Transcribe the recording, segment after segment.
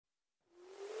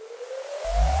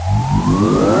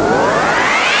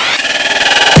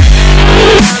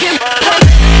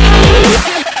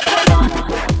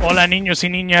Hola, niños y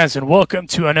niñas, and welcome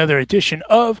to another edition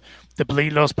of the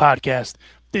Bleed Los Podcast.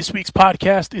 This week's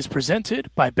podcast is presented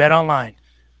by BetOnline.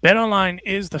 BetOnline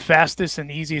is the fastest and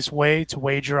easiest way to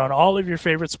wager on all of your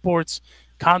favorite sports,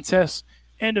 contests,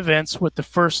 and events with the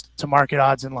first-to-market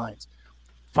odds and lines.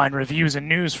 Find reviews and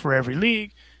news for every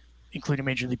league, including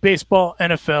Major League Baseball,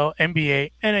 NFL,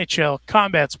 NBA, NHL,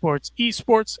 combat sports,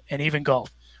 esports, and even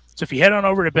golf. So if you head on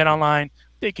over to BetOnline,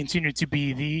 they continue to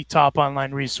be the top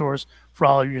online resource for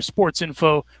all of your sports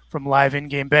info, from live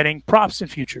in-game betting, props, and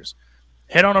futures.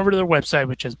 Head on over to their website,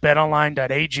 which is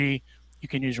betonline.ag. You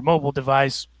can use your mobile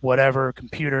device, whatever,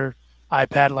 computer,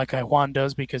 iPad, like Juan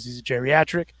does because he's a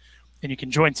geriatric, and you can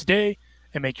join today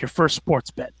and make your first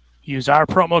sports bet. Use our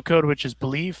promo code, which is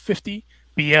BLEAV50,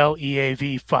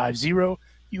 BLEAV50.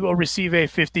 You will receive a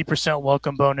 50%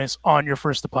 welcome bonus on your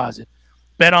first deposit.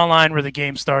 Bet online where the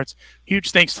game starts.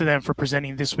 Huge thanks to them for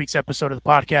presenting this week's episode of the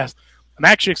podcast. I'm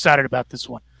actually excited about this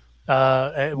one.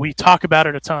 We talk about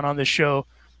it a ton on this show.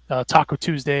 Taco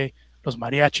Tuesday, Los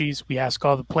Mariachis. We ask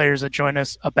all the players that join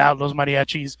us about Los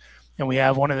Mariachis, and we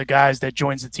have one of the guys that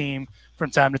joins the team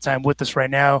from time to time with us right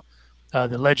now,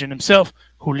 the legend himself,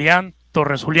 Julian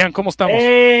Torres. Julian, ¿cómo estamos?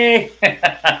 Hey!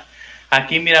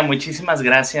 Aquí, mira, muchísimas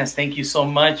gracias. Thank you so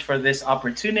much for this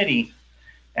opportunity.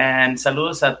 And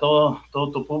saludos a todo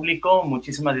tu público.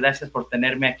 Muchísimas gracias por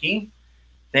tenerme aquí.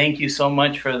 Thank you so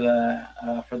much for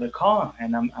the call,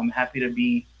 and I'm happy to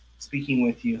be speaking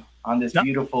with you on this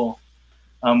beautiful,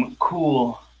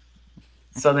 cool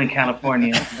Southern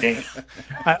California day.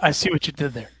 I see what you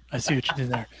did there.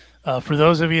 For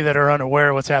those of you that are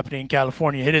unaware of what's happening in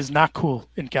California, it is not cool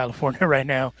in California right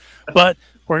now, but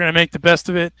we're going to make the best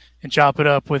of it and chop it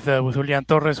up with Julian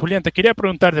Torres. Julian, te quería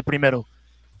preguntar de primero,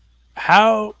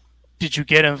 how did you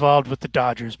get involved with the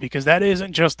Dodgers? Because that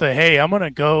isn't just a, hey, I'm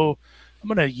going to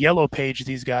yellow page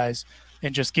these guys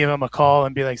and just give them a call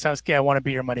and be like, Sasuke, I want to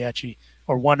be your mariachi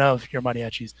or one of your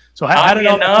mariachis. So how did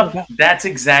enough, that's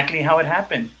exactly how it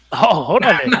happened. Oh, hold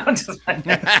on.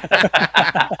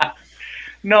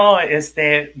 No, it's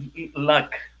the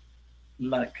luck.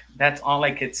 That's all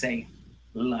I could say.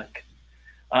 Luck.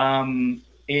 I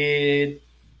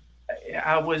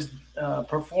was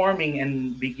performing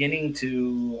and beginning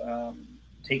to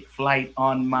take flight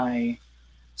on my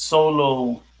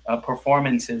solo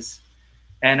performances,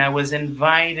 and I was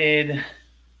invited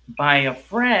by a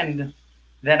friend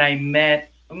that I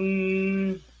met I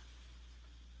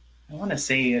want to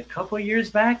say a couple years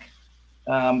back,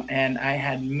 and I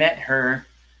had met her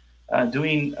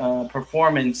doing a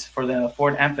performance for the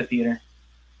Ford Amphitheater,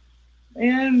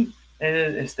 and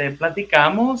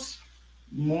platicamos,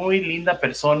 muy linda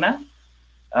persona,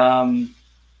 and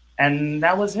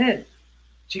that was it.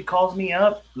 She calls me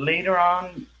up later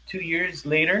on, 2 years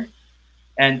later,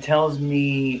 and tells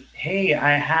me, hey,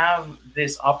 I have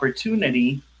this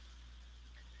opportunity.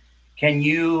 Can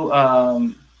you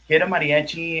get a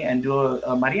mariachi and do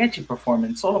a mariachi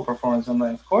performance, solo performance? I'm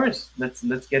like, of course, let's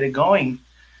get it going.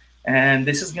 And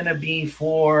this is going to be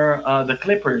for the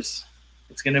Clippers.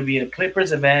 It's going to be a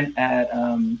Clippers event at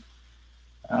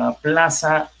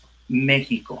Plaza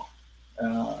Mexico.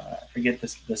 I forget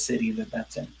the city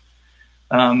that's in.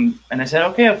 And I said,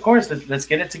 okay, of course, let's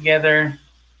get it together.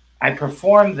 I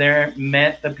performed there,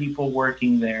 met the people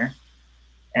working there,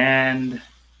 and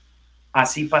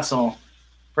así pasó.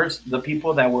 First, the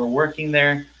people that were working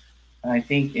there, I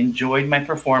think, enjoyed my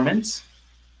performance,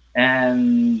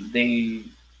 and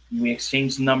we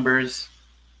exchanged numbers,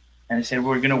 and I said,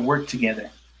 we're going to work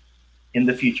together in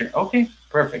the future. Okay,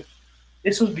 perfect.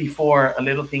 This was before a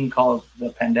little thing called the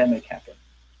pandemic happened.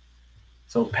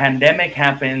 So pandemic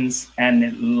happens, and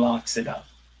it locks it up.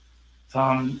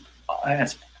 So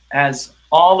as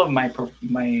all of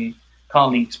my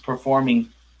colleagues performing,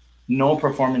 no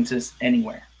performances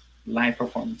anywhere, live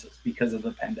performances because of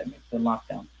the pandemic, the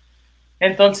lockdown.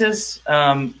 Entonces,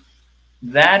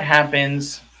 that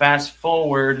happens. Fast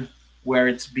forward where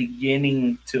it's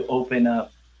beginning to open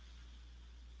up,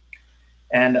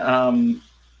 and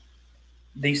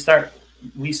we start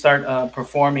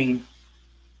performing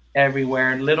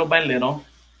everywhere, little by little.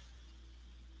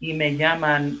 Y me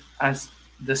llaman as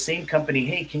the same company,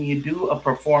 hey, can you do a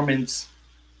performance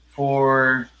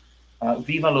for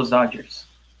Viva Los Dodgers?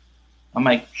 I'm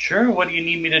like, sure, what do you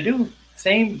need me to do?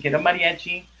 Same, get a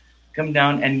mariachi, come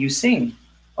down and you sing.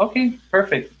 Okay,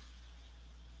 perfect.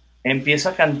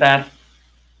 Empiezo a cantar,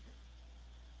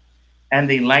 and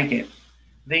they like it.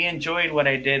 They enjoyed what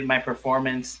I did, my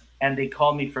performance, and they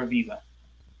called me for Viva.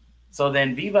 So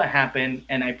then Viva happened,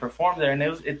 and I performed there, and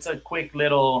it's a quick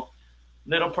little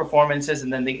little performances,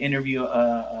 and then they interview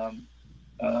a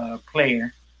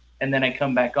player, and then I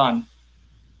come back on.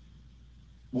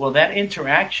 Well, that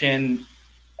interaction,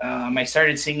 I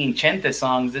started singing Chente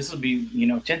songs. This would be,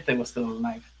 Chente was still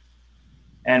alive,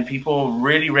 and people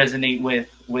really resonate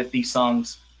with these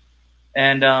songs.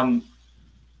 And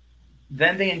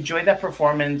then they enjoyed that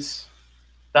performance,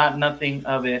 thought nothing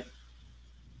of it,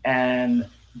 and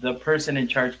the person in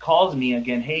charge calls me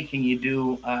again. Hey, can you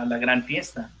do La Gran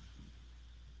Fiesta?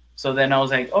 So then I was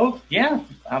like, oh yeah,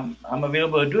 I'm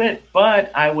available to do it.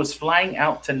 But I was flying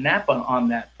out to Napa on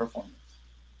that performance.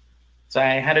 So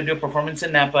I had to do a performance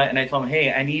in Napa, and I told him,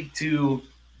 hey, I need to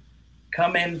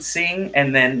come in, sing,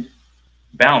 and then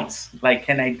bounce. Like,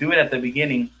 can I do it at the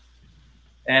beginning?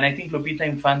 And I think Lupita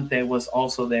Infante was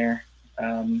also there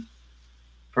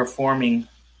performing.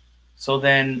 So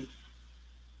then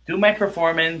do my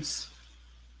performance,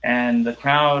 and the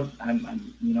crowd,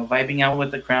 I'm vibing out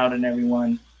with the crowd and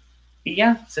everyone. Y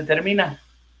ya, se termina.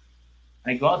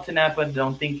 I go out to Napa,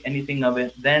 don't think anything of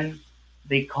it. Then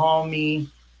they call me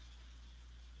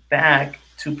back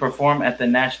to perform at the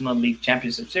National League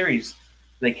Championship Series.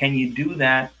 Like, can you do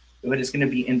that? But it's going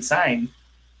to be inside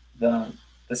the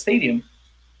stadium.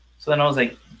 So then I was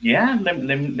like, yeah, let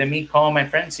me call my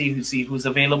friends, see who's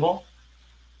available.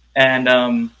 And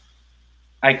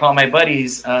I call my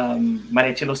buddies,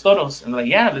 Mariachi Los Toros, and they're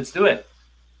like, yeah, let's do it.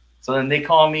 So then they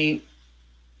call me.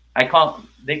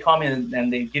 They call me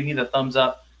and they give me the thumbs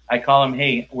up. I call them,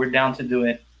 hey, we're down to do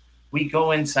it. We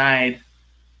go inside,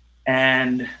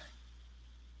 and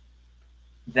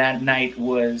that night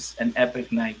was an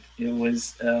epic night. It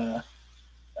was there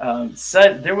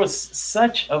was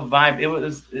such a vibe. It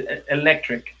was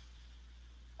electric.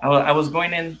 I was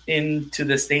going into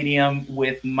the stadium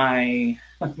with my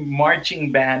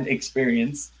marching band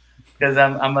experience, because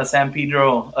I'm a San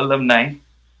Pedro alumni,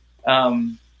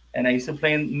 and I used to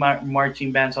play in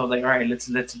marching band. So I was like, all right, let's.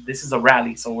 This is a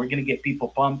rally, so we're gonna get people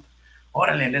pumped.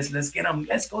 Órale, let's get them.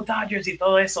 Let's go Dodgers y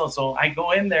todo eso. So I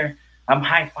go in there. I'm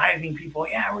high-fiving people.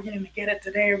 Yeah, we're gonna get it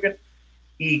today. We're gonna.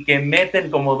 Y que meten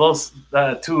como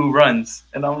two runs,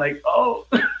 and I'm like, oh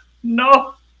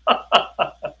no.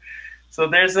 So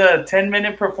there's a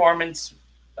 10-minute performance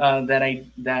that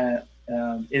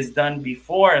is done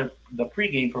before the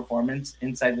pregame performance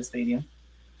inside the stadium.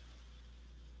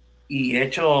 Y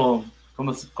hecho,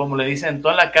 como le dicen,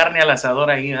 toda la carne al asador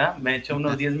ahí, ¿verdad? Me echo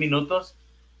unos 10 minutos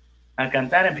a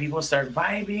cantar, and people start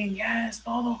vibing. Yes,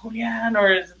 todo Julian,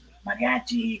 or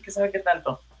mariachi, que sabe qué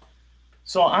tanto.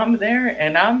 So I'm there,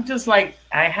 and I'm just like,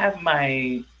 I have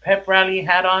my pep rally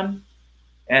hat on,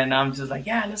 and I'm just like,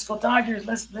 yeah, let's go Dodgers.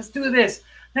 Let's do this.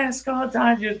 Let's go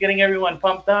Dodgers. Getting everyone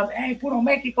pumped up. Hey, puro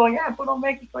Mexico. Yeah, puro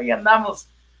Mexico. Ya andamos.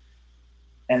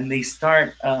 And they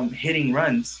start hitting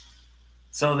runs.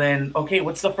 So then, okay,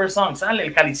 what's the first song? Sale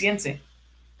el Caliciense.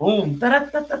 Boom.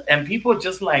 Da-da-da-da. And people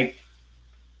just like,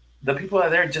 the people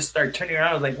out there just start turning around.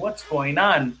 I was like, what's going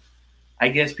on? I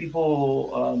guess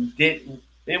people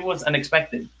it was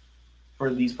unexpected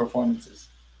for these performances.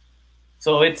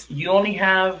 So you only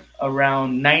have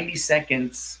around 90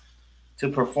 seconds to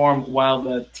perform while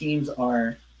the teams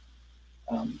are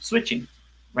switching,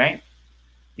 right?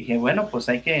 Dije, bueno, pues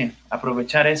hay que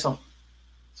aprovechar eso.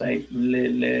 So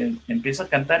le empiezo a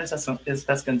cantar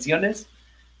estas canciones,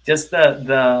 just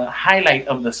the highlight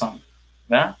of the song,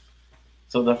 ¿verdad?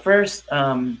 So the first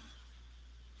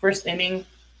inning,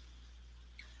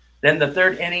 then the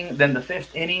third inning, then the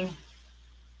fifth inning,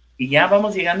 y ya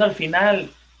vamos llegando al final.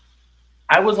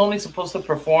 I was only supposed to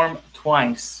perform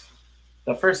twice,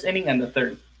 the first inning and the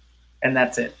third, and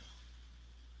that's it.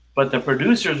 But the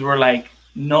producers were like,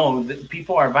 no,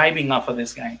 people are vibing off of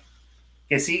this guy.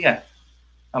 Que siga.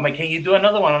 I'm like, can you do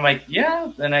another one? I'm like,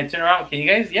 yeah. Then I turn around, can you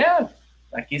guys? Yeah,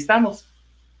 aquí estamos.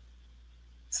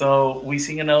 So we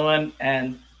sing another one,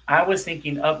 and I was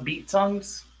thinking upbeat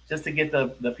songs just to get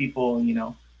the people,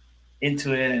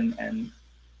 into it and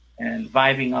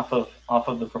vibing off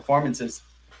of the performances.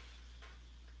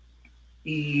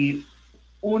 Y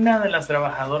una de las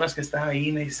trabajadoras que estaba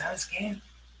ahí me dice, ¿sabes qué?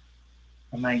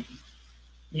 I'm like,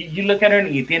 you look at her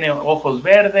y tiene ojos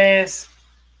verdes.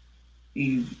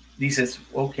 Y dices,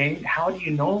 okay, how do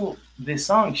you know this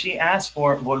song? She asked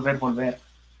for Volver, Volver.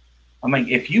 I'm like,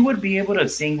 if you would be able to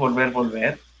sing Volver,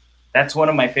 Volver, that's one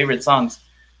of my favorite songs.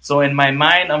 So in my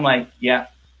mind, I'm like, yeah,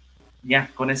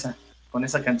 con esa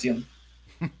canción.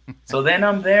 So then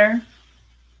I'm there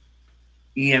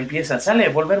y empieza,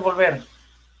 sale, Volver, Volver.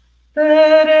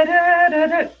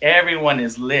 Everyone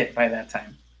is lit by that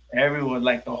time. Everyone,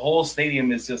 like the whole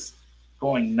stadium is just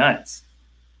going nuts.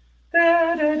 In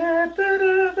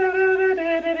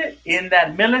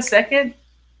that millisecond,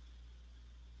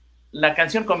 la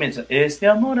canción comienza, este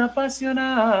amor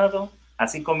apasionado.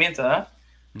 Así comienza, ¿verdad?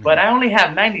 Mm-hmm. But I only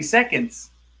have 90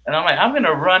 seconds. And I'm like, I'm going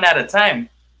to run out of time.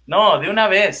 No, de una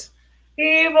vez.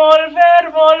 Y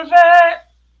volver, volver.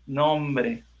 No,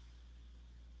 hombre.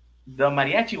 The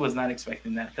mariachi was not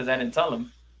expecting that because I didn't tell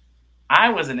them. I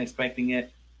wasn't expecting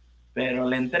it. Pero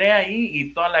le entré ahí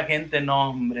y toda la gente, no,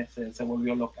 hombre, se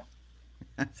volvió loca.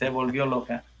 Se volvió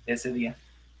loca ese día.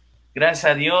 Gracias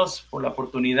a Dios por la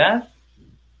oportunidad.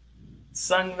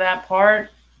 Sung that part.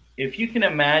 If you can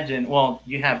imagine, well,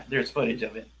 there's footage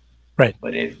of it. Right.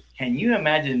 But can you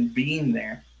imagine being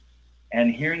there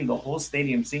and hearing the whole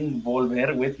stadium sing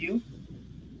Volver with you?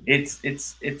 It's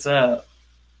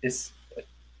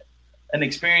an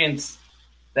experience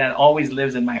that always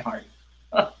lives in my heart.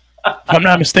 If I'm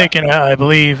not mistaken, I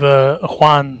believe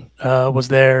Juan was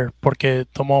there porque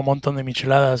tomó un montón de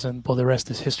micheladas, and well, the rest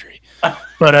is history.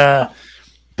 But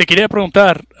te quería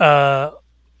preguntar,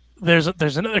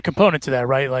 there's another component to that,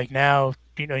 right? Like now,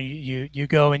 you know, you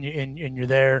go and you're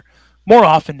there more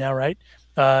often now, right?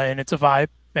 And it's a vibe,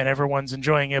 and everyone's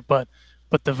enjoying it. But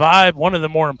the vibe, one of the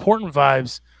more important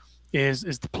vibes, is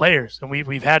the players, and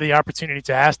we've had the opportunity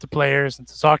to ask the players and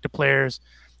to talk to players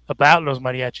about Los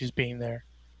Mariachis being there.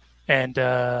 And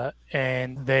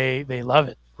they love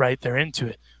it, right? They're into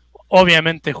it.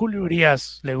 Obviamente Julio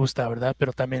Urias le gusta, ¿verdad?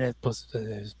 Pero también es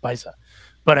paisa.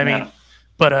 But I mean,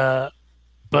 but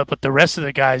the rest of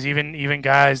the guys, even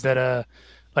guys that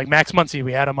like Max Muncy,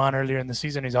 we had him on earlier in the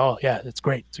season. He's yeah, it's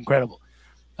great, it's incredible.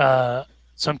 So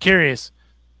I'm curious,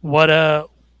 what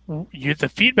the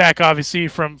feedback obviously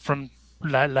from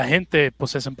la gente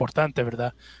pues es importante,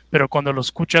 ¿verdad? Pero cuando lo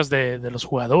escuchas de los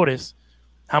jugadores,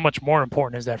 how much more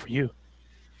important is that for you?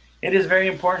 It is very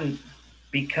important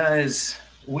because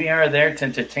we are there to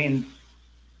entertain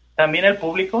también el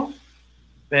público,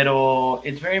 pero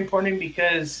it's very important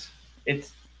because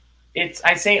it's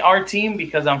I say our team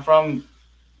because I'm from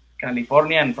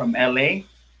California and from LA,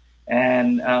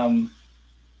 and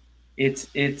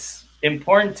it's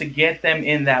important to get them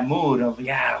in that mood of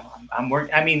I'm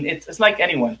working. I mean, it's like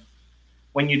anyone.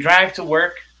 When you drive to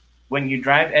work, when you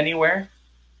drive anywhere,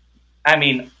 I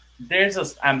mean,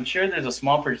 I'm sure there's a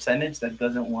small percentage that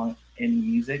doesn't want any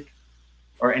music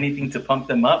or anything to pump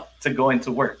them up to go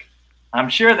into work. I'm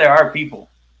sure there are people,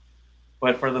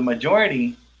 but for the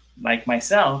majority, like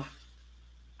myself,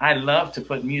 I love to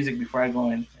put music before I go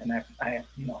in, and I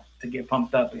to get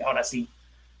pumped up. Ahora sí,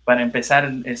 para empezar,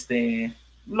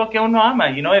 lo que uno ama.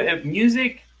 You know, if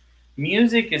music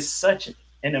is such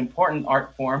an important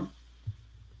art form,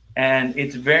 and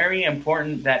it's very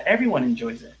important that everyone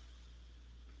enjoys it.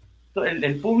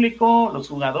 El público, los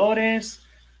jugadores,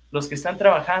 los que están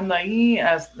trabajando ahí,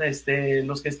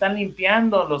 los que están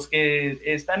limpiando, los que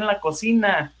están en la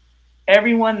cocina,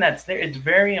 everyone that's there, it's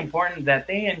very important that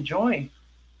they enjoy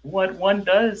what one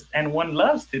does and one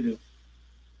loves to do.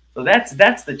 So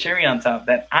that's the cherry on top,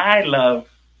 that I love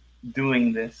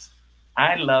doing this.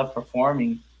 I love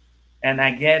performing, and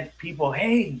I get people,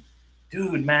 hey,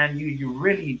 dude, man, you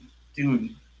really,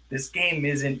 dude, this game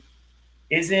isn't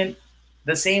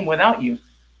the same without you.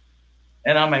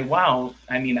 And I'm like, wow,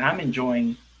 I mean, I'm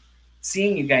enjoying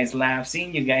seeing you guys laugh,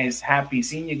 seeing you guys happy,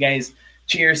 seeing you guys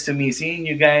cheers to me, seeing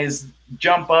you guys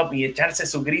jump up y echarse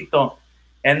su grito.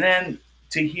 And then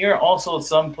to hear also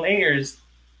some players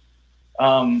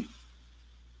that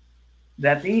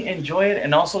they enjoy it,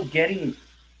 and also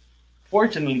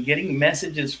fortunately getting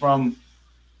messages from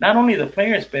not only the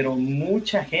players, pero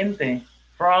mucha gente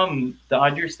from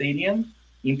Dodger Stadium,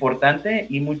 importante,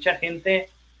 y mucha gente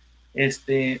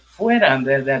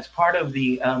fuera that's part of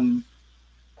the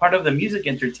music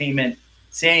entertainment,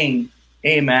 saying,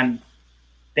 hey man,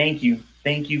 thank you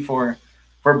for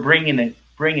bringing it,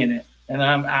 and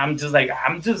I'm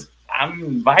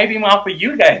vibing off of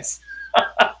you guys.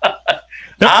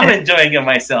 I'm enjoying it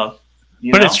myself.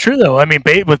 But it's true though. I mean,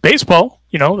 with baseball,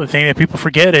 you know, the thing that people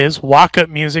forget is walk-up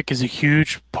music is a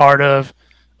huge part of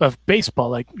baseball.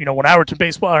 Like, you know, when I worked in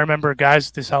baseball, I remember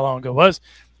guys, this is how long ago it was,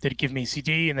 they'd give me a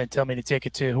CD and they'd tell me to take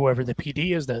it to whoever the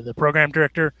PD is, the program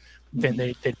director. Then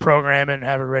they'd program it and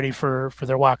have it ready for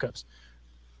their walk-ups.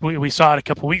 We saw it a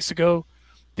couple weeks ago.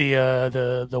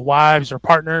 The wives or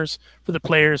partners for the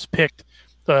players picked,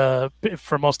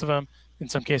 for most of them, in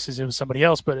some cases it was somebody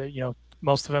else, but you know,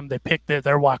 most of them, they picked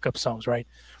their walk-up songs, right?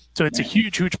 So it's a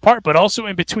huge part, but also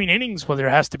in between innings, well, there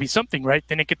has to be something, right?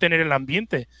 Tiene que tener el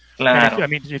ambiente. Claro.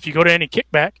 If you go to any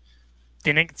kickback,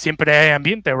 siempre hay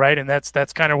ambiente, right? And that's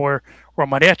kind of where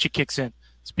mariachi kicks in.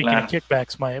 Speaking of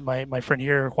kickbacks, my friend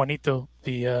here, Juanito,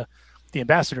 the the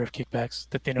ambassador of kickbacks,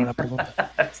 that tiene una pregunta.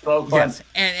 That's so fun. Yes,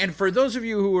 and for those of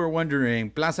you who are wondering,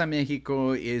 Plaza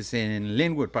Mexico is in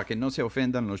Linwood, para que no se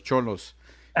ofendan los cholos,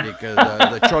 because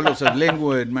the cholos of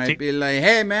Linwood might be like,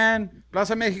 "Hey, man,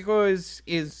 Plaza Mexico is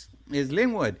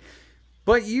Linwood,"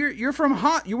 but you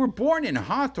were born in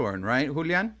Hawthorne, right,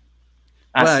 Julian?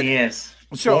 Así es.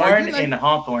 So born in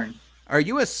Hawthorne. Are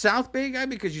you a South Bay guy?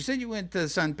 Because you said you went to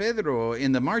San Pedro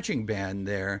in the marching band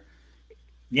there.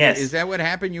 Yes. Is that what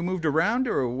happened? You moved around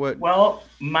or what? Well,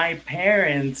 my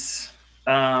parents,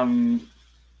 cuando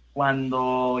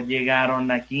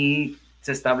llegaron aquí,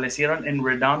 se establecieron en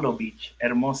Redondo Beach,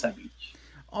 Hermosa Beach.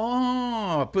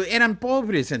 Oh, pues eran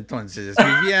pobres entonces.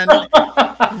 Vivían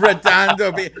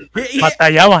Redondo Beach.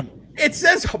 Batallaban. It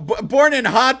says born in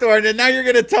Hawthorne, and now you're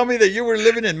going to tell me that you were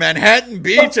living in Manhattan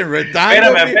Beach and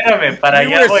Redondo Beach. Espérame, para you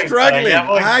allá were voy, struggling. para allá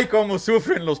voy. Ay, cómo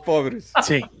sufren los pobres.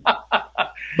 Sí.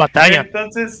 Batalla.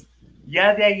 Entonces,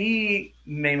 ya de allí,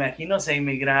 me imagino, se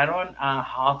emigraron a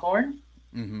Hawthorne,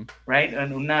 right?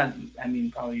 En una, I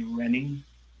mean, probably renting,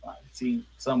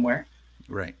 somewhere.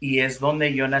 Right. Y es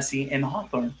donde yo nací, en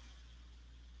Hawthorne.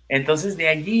 Entonces, de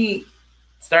allí,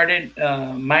 started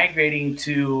migrating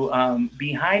to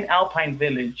behind Alpine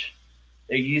Village.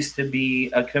 There used to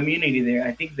be a community there.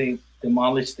 I think they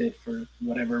demolished it for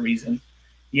whatever reason.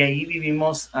 Y ahí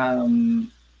vivimos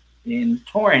in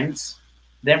Torrance.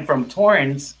 Then from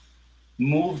Torrance,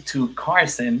 moved to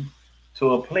Carson,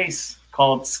 to a place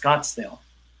called Scottsdale.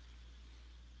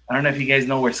 I don't know if you guys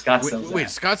know where Scottsdale is. Wait,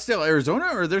 Scottsdale,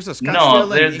 Arizona, or there's a Scottsdale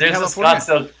no, in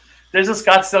California? There's a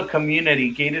Scottsdale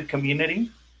community, gated community.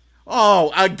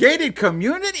 Oh, a gated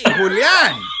community,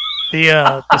 Julian.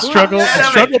 The struggle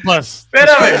bus. The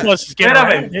struggle bus is getting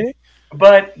around, eh?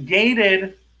 But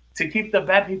gated to keep the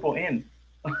bad people in.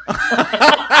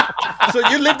 So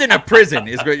you lived in a prison,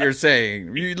 is what you're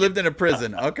saying. You lived in a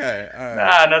prison. Okay. All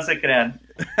right. No se crean.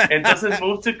 Entonces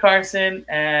moved to Carson,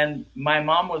 and my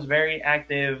mom was very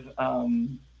active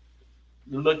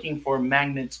looking for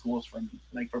magnet schools for me,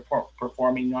 like for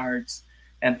performing arts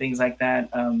and things like that.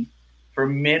 For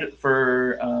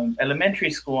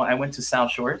elementary school, I went to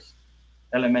South Shores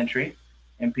Elementary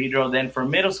in Pedro. Then for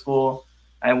middle school,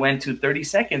 I went to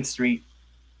 32nd Street,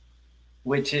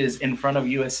 which is in front of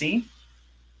USC,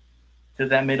 to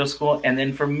that middle school. And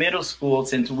then for middle school,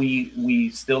 since we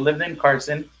still lived in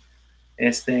Carson,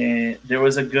 there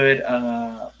was a good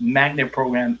magnet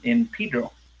program in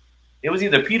Pedro. It was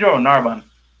either Pedro or Narbonne.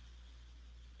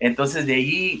 Entonces de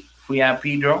allí fui a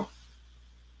Pedro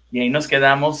y ahí nos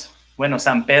quedamos. Bueno,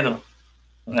 San Pedro.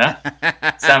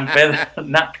 San Pedro,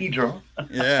 not Pedro.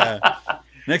 Yeah.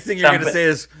 Next thing you're going to say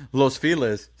is Los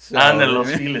Feliz. So.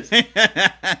 Los Feliz.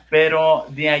 Pero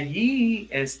de allí,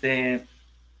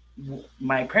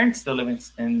 my parents still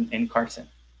live in Carson.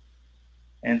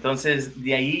 Entonces,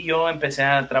 de ahí yo empecé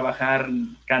a trabajar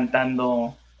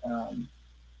cantando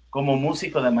como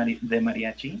músico de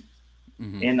mariachi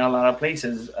in a lot of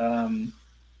places.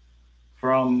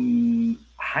 From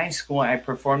high school, I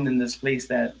performed in this place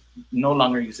that no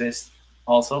longer exists,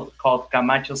 also called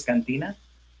Camacho's Cantina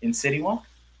in City Walk.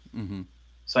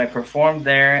 So I performed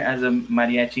there as a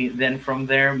mariachi. Then from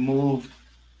there, moved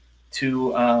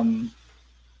to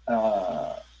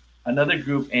another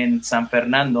group in San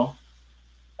Fernando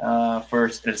for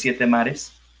El Siete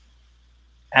Mares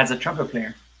as a trumpet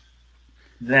player.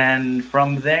 Then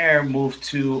from there, moved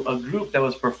to a group that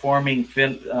was performing,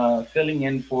 filling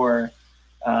in for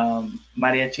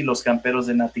Mariachi Los Camperos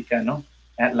de Naticano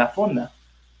at La Fonda.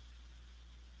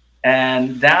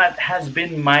 And that has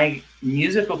been my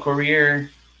musical career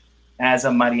as a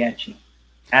mariachi.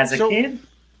 As a kid.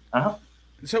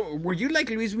 So were you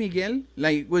like Luis Miguel?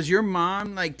 Like, was your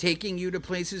mom like taking you to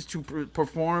places to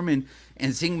perform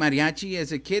and sing mariachi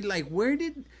as a kid? Like,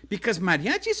 because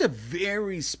mariachi is a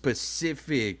very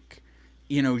specific,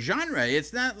 genre.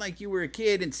 It's not like you were a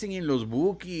kid and singing Los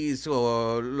Bukis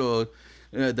or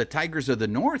the Tigers of the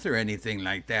North or anything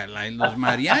like that. Like los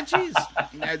mariachis,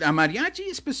 a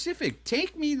mariachi is specific.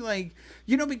 Take me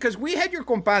because we had your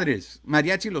compadres,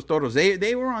 Mariachi Los Toros.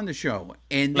 They were on the show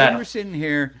and they were sitting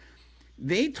here.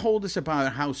 They told us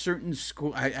about how certain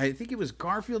school, I think it was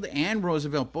Garfield and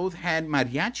Roosevelt, both had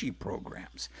mariachi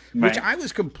programs, which I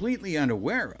was completely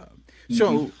unaware of.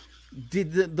 So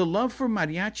did the love for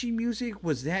mariachi music,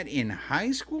 was that in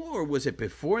high school or was it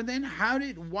before then?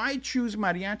 Why choose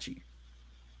mariachi?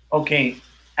 Okay,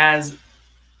 as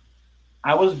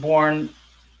I was born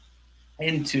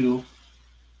into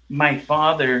my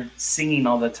father singing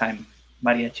all the time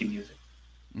mariachi music.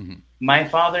 My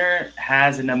father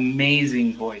has an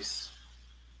amazing voice,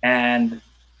 and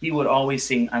he would always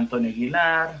sing Antonio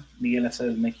Aguilar, Miguel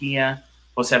Acevedo Mejia,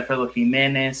 Jose Alfredo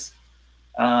Jimenez,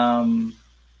 Um,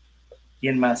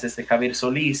 ¿Quién más? Javier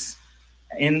Solís.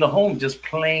 In the home, just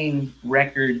playing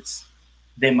records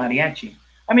de mariachi.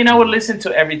 I mean, I would listen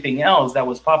to everything else that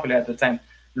was popular at the time.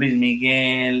 Luis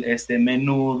Miguel,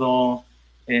 Menudo,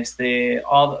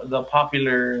 all the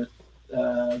popular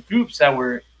groups that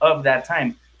were of that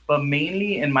time. But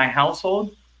mainly in my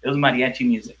household, it was mariachi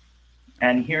music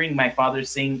and hearing my father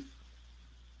sing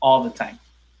all the time.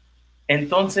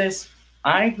 Entonces,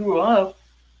 I grew up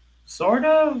sort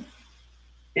of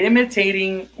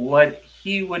imitating what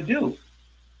he would do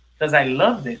because I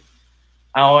loved it.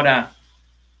 Ahora,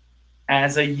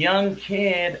 as a young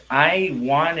kid, I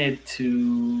wanted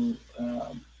to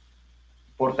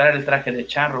portar el traje de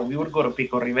charro. We would go to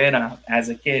Pico Rivera as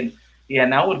a kid, yeah,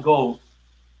 and I would go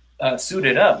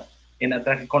suited up in a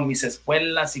traje con mis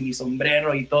espuelas y mi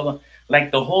sombrero y todo.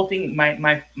 Like the whole thing,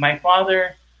 my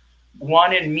father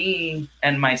wanted me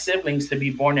and my siblings to be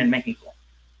born in Mexico.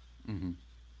 Mm-hmm.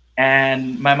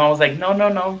 And my mom was like, no, no,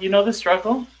 no, you know the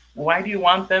struggle? Why do you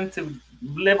want them to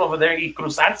live over there y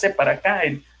cruzarse para acá?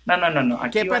 And, no, no, no, no.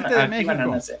 Aquí van a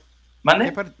nacer.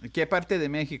 ¿Mande? ¿Qué parte de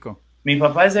México? Mi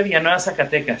papá es de Villanueva,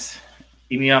 Zacatecas.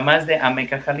 Y mi mamá es de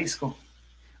Ameca, Jalisco.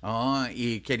 Oh,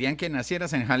 ¿y querían que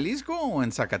nacieras en Jalisco o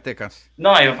en Zacatecas?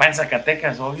 No, mi papá en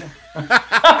Zacatecas, obvio.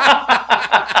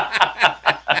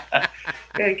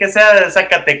 Que sea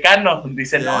zacatecano.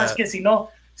 Dice, no, es que si no,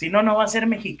 no va a ser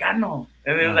mexicano.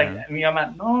 Like, mi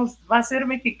mamá, no, va a ser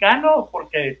mexicano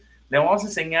porque le vamos a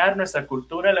enseñar nuestra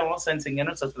cultura, le vamos a enseñar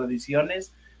nuestras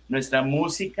tradiciones, nuestra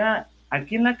música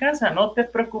aquí en la casa. No te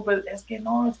preocupes, es que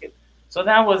no, es que... So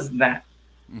that was that.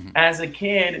 Mm-hmm. As a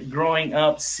kid growing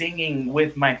up singing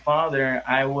with my father,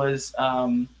 I was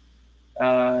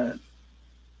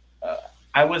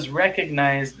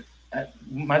recognized.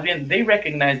 Más bien, they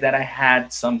recognized that I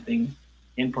had something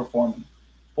in performing.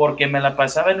 Porque me la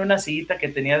pasaba en una sillita que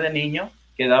tenía de niño,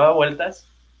 que daba vueltas,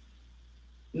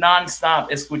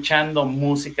 non-stop, escuchando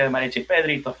música de Mariachi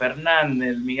Pedrito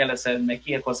Fernández, Miguel Acevedo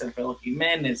Mejía, José Alfredo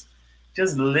Jiménez,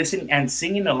 just listening and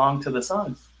singing along to the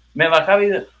songs. Me bajaba y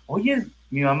dije, oye,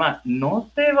 mi mamá, ¿no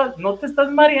te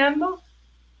estás mareando?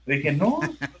 Dije, no,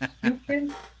 okay.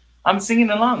 I'm singing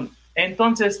along.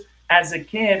 Entonces, as a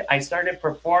kid, I started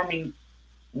performing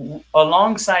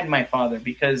alongside my father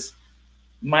because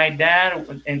my dad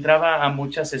entraba a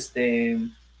muchas,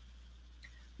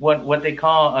 what they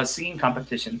call singing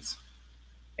competitions.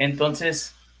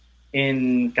 Entonces,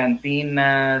 en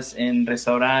cantinas, en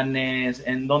restaurantes,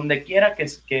 en donde quiera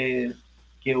que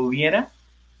hubiera,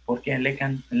 porque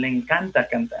le encanta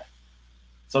cantar.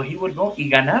 So he would go y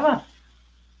ganaba.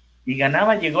 Y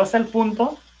ganaba, llegó hasta el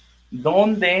punto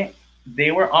donde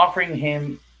they were offering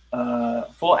him a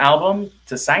full album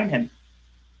to sign him.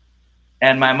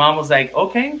 And my mom was like,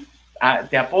 okay,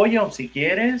 te apoyo si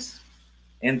quieres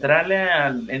entrarle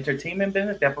al entertainment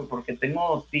business, te apoyo, porque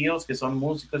tengo tíos que son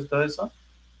músicos y todo eso,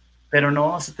 pero no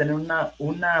vamos a tener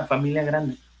una familia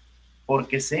grande,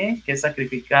 porque sé que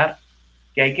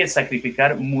hay que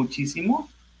sacrificar muchísimo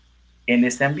en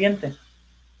este ambiente.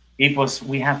 Y pues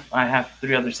I have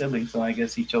 3 other siblings, so I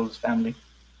guess he chose family.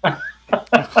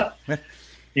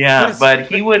 Yeah, but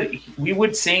we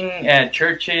would sing at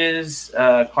churches,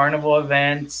 carnival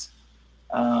events.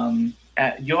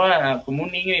 Yo como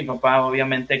un niño y mi papá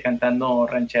obviamente cantando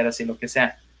rancheras y lo que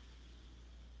sea.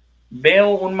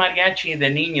 Veo un mariachi de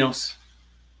niños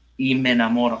y me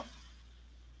enamoro.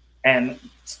 And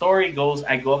story goes,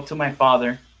 I go up to my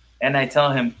father and I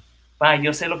tell him, Pa,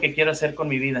 yo sé lo que quiero hacer con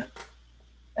mi vida.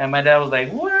 And my dad was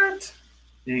like, what?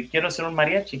 Quiero ser un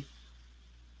mariachi.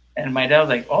 And my dad was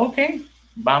like, okay,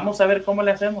 vamos a ver cómo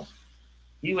le hacemos.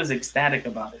 He was ecstatic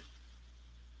about it.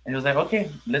 And he was like, okay,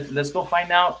 let's go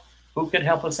find out who could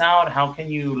help us out. How can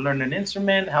you learn an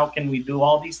instrument? How can we do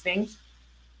all these things?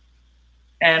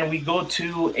 And we go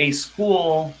to a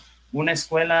school, una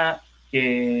escuela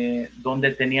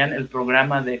donde tenían el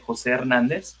programa de José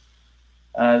Hernández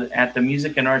at the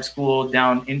Music and Art School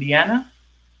down Indiana.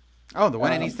 Oh, the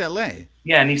one in East LA.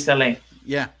 Yeah, in East LA.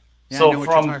 Yeah. So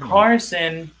from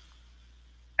Carson,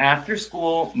 after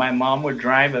school, my mom would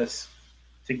drive us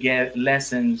to get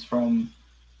lessons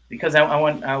because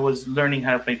I was learning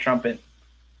how to play trumpet.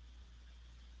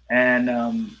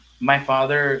 And my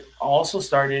father also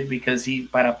started because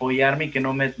para apoyarme que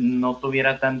no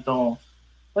tuviera tanto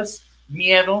pues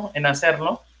miedo en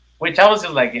hacerlo, which I was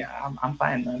just like, yeah, I'm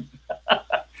fine, man.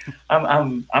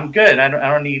 I'm good. I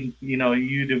don't need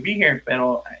you to be here.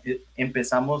 Pero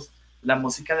empezamos la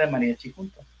música de mariachi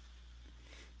juntos.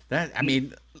 I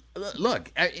mean,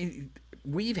 look,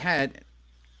 we've had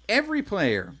every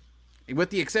player, with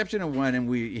the exception of one,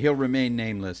 and he'll remain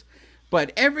nameless,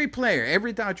 But every player,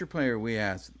 every Dodger player we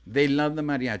asked, they love the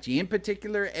mariachi. In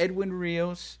particular, Edwin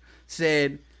Rios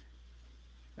said,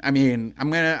 I mean,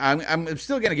 I'm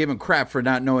still gonna give him crap for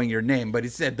not knowing your name, but he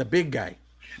said the big guy.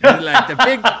 Like the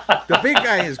big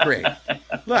guy is great.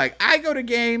 Look, I go to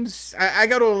games. I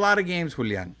go to a lot of games,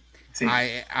 Julian. Sí.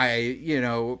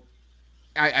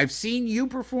 I've seen you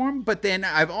perform, but then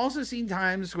I've also seen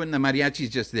times when the mariachi's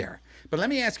just there. But let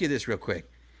me ask you this real quick.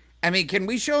 I mean, can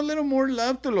we show a little more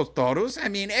love to los toros? I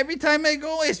mean, every time I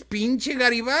go, it's pinche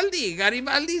Garibaldi.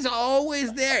 Garibaldi's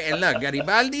always there. And look,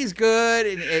 Garibaldi's good.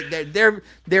 And they're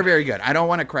very good. I don't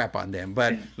want to crap on them.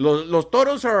 But los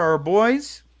toros are our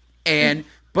boys.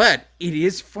 But it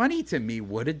is funny to me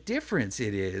what a difference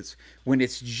it is when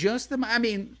it's just them. I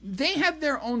mean, they have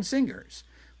their own singers.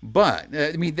 But,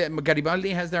 Garibaldi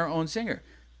has their own singer.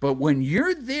 But when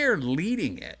you're there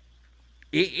leading it,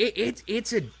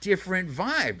 it's a different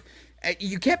vibe.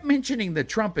 You kept mentioning the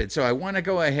trumpet, so I want to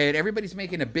go ahead. Everybody's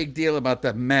making a big deal about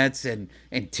the Mets and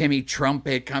Timmy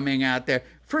Trumpet coming out there.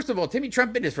 First of all, Timmy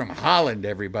Trumpet is from Holland,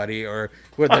 everybody, or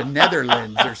the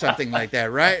Netherlands or something like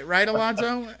that, right? Right,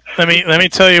 Alonso? Let me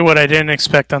tell you what I didn't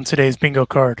expect on today's bingo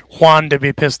card. Juan to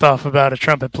be pissed off about a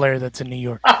trumpet player that's in New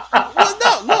York. Well,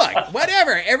 no, look,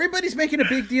 whatever. Everybody's making a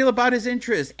big deal about his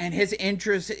interest, and his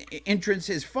entrance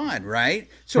is fun, right?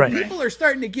 So people are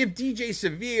starting to give DJ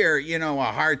Severe,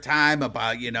 a hard time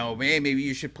about, hey, maybe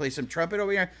you should play some trumpet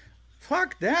over here.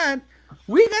 Fuck that.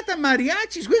 We got the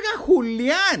mariachis. We got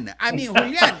Julian. I mean,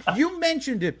 Julian, you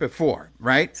mentioned it before,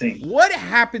 right? Sí. What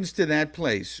happens to that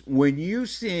place when you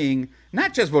sing,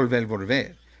 not just Volver,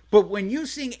 Volver, but when you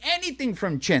sing anything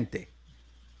from Chente?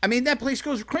 I mean, that place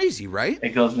goes crazy, right? It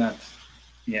goes nuts.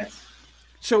 Yes.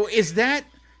 So is that,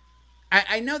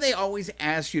 I know they always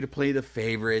ask you to play the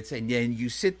favorites, and then you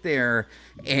sit there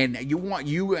and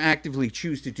you actively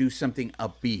choose to do something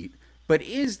upbeat. But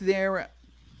is there,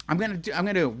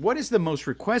 what is the most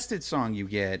requested song you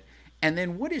get? And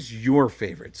then what is your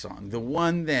favorite song? The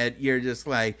one that you're just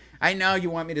like, I know you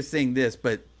want me to sing this,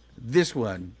 but this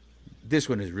one is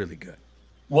really good.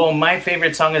 Well, my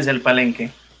favorite song is El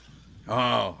Palenque.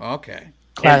 Oh, okay.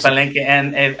 El Palenque,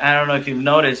 and I don't know if you've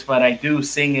noticed, but I do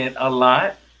sing it a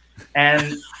lot.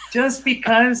 And just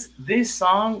because this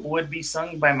song would be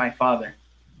sung by my father.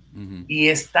 Mm-hmm. Y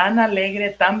es tan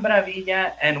alegre, tan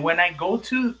bravilla. And when I go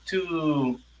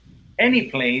to any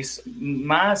place,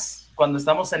 más cuando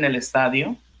estamos en el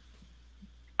estadio,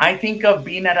 I think of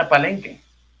being at a palenque.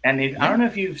 And I don't know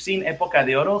if you've seen Época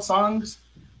de Oro songs,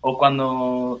 o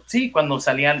cuando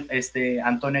salía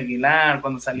Antonio Aguilar,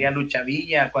 cuando salía Lucha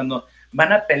Villa, cuando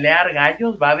van a pelear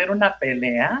gallos, va a haber una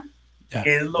pelea,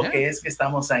 que es lo que es que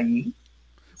estamos allí.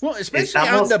 Well, especially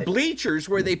on the bleachers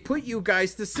where they put you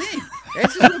guys to sing.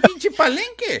 It's a pinche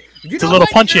palenque. It's a little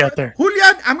punchy out there.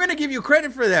 Julian, I'm going to give you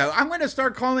credit for that. I'm going to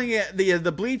start calling it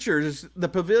the bleachers, the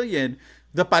pavilion,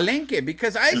 the palenque,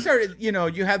 because I started,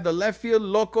 you have the left field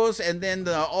locos and then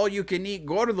the all-you-can-eat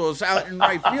gordos out in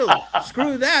right field.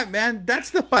 Screw that, man. That's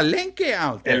the palenque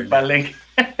out there. El palenque.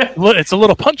 Well, it's a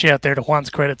little punchy out there, to Juan's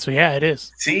credit, so yeah, it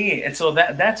is. See, and so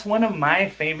that's one of my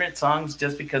favorite songs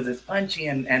just because it's punchy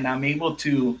and I'm able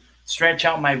to stretch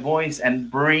out my voice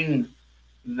and bring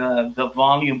the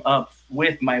volume up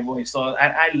with my voice. So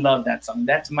I love that song.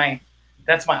 That's my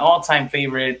all-time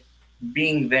favorite,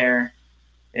 being there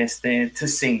to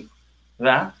sing.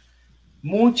 ¿Verdad?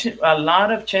 A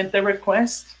lot of Chente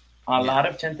requests.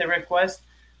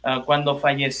 Cuando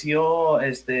falleció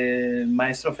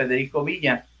maestro Federico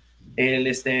Villa,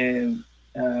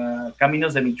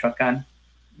 Caminos de Michoacán,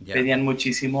 pedían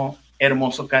muchísimo.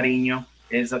 Hermoso Cariño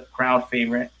is a crowd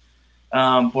favorite.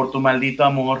 Por tu maldito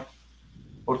amor,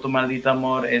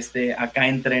 Acá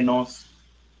Entre Nos.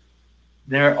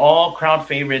 They're all crowd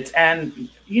favorites. And,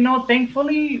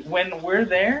 thankfully, when we're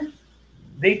there,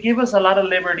 they give us a lot of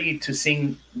liberty to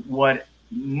sing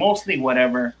mostly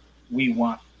whatever we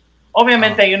want.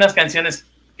 Obviamente hay unas canciones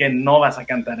que no vas a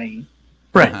cantar ahí.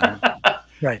 Right.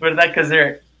 Right. ¿Verdad? Because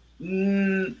they're,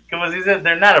 como se dice,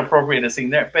 they're not appropriate to sing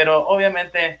there. Pero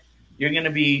obviamente you're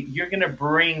gonna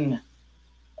bring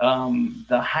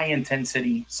the high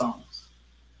intensity songs.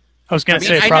 I was going to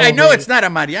say, I know it's not a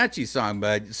mariachi song,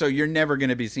 but so you're never going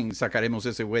to be singing Sacaremos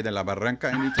Ese Güey de la Barranca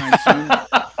anytime soon.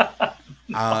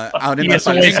 Out in the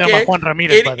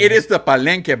palenque. It is the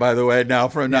palenque, by the way,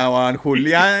 from now on.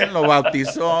 Julián lo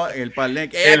bautizó el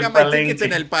palenque. I got my tickets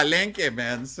in el palenque,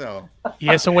 man. So.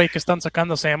 Y ese güey que están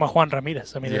sacando se llama Juan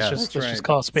Ramírez. I mean, let's just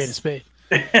call a spade a spade.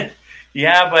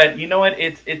 Yeah, but you know what?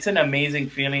 It's an amazing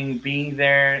feeling being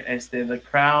there. The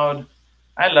crowd.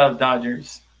 I love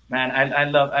Dodgers. Man, I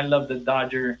love the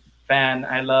Dodger fan.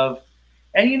 I love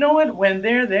And you know what? When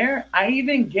they're there, I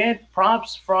even get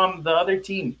props from the other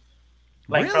team,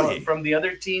 like Really? from the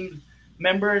other team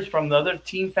members, from the other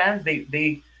team fans.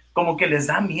 They como que les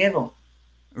da miedo.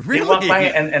 They walk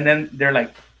by Really? and then they're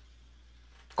like,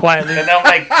 Quietly. and I'm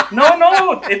like,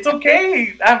 no, it's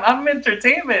okay. I'm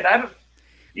entertainment. I don't,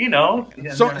 you know.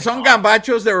 And So, they're like, some "Oh."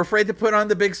 gambachos, they're afraid to put on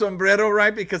the big sombrero,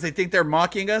 right? Because they think they're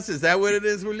mocking us. Is that what it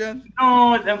is, Julian?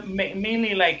 No,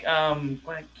 mainly like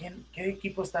 ¿qué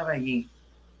equipo estaba allí?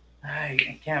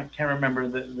 I can't remember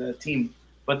the team,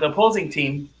 but the opposing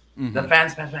team, the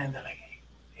fans pass by and they're like,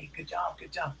 hey, good job.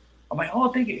 I'm like, oh,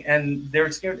 thank you, and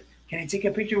they're scared. Can I take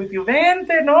a picture with you?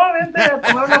 Vente, no, vente, a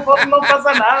tomar una foto, no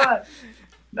pasa nada.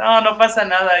 No pasa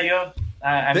nada.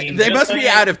 I mean, They yo must estoy be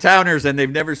out of towners and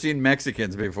they've never seen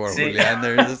Mexicans before, Sí. Julian.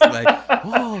 They're just like,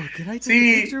 oh, can I take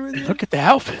Sí. a picture with you? Look at the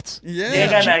outfits. Yeah.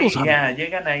 Llegan ahí, Chicos, yeah,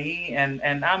 llegan ahí, and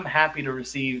I'm happy to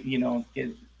receive,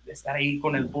 que estar ahí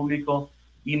con el público,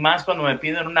 y más cuando me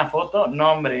piden una foto,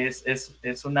 no, hombre, es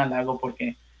un halago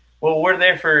porque, well, we're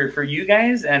there for you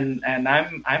guys, and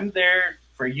I'm there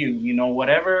for you,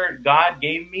 whatever God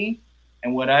gave me,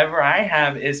 and whatever I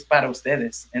have is para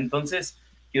ustedes. Entonces,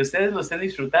 que ustedes lo estén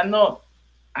disfrutando,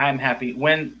 I'm happy.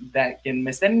 Quien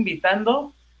me estén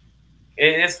invitando,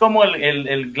 es como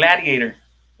el gladiator,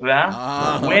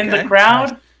 ¿verdad? Win okay.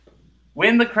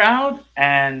 the crowd,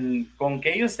 and con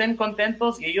que ellos estén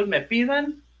contentos y ellos me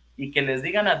pidan y que les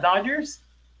digan a Dodgers,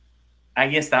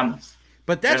 ahí estamos.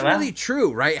 But that's ¿Verdad? really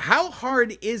true, right? How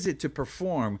hard is it to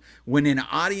perform when an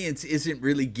audience isn't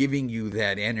really giving you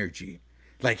that energy?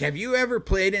 Like, have you ever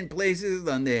played in places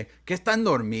donde que están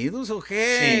dormidos o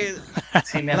qué?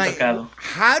 Sí, me ha tocado.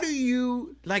 How do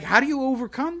you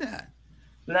overcome that?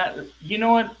 You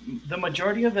know what? The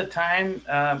majority of the time,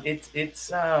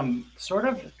 it's sort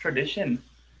of tradition.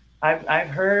 I've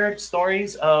heard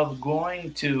stories of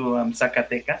going to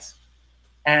Zacatecas,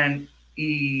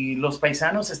 y los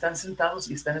paisanos están sentados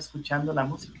y están escuchando la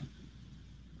música.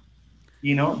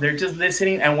 They're just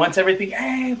listening, and once everything,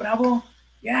 hey, bravo,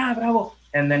 yeah, bravo,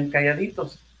 and then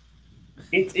calladitos.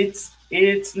 It's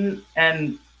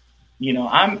and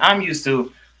I'm used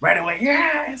to right away,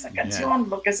 yeah, esa canción,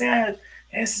 lo que sea,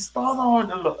 eso es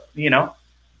todo,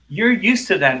 You're used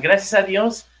to that. Gracias a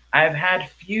Dios, I've had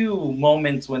few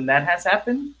moments when that has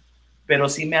happened, pero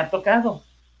sí me ha tocado.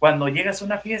 Cuando llegas a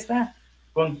una fiesta,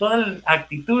 con toda la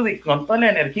actitud y con toda la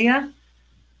energía,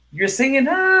 you're singing,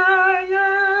 yeah,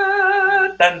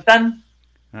 tan, tan.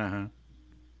 Uh-huh.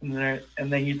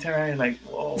 And then you turn around and you're like,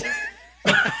 whoa.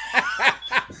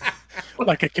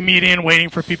 Like a comedian waiting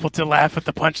for people to laugh at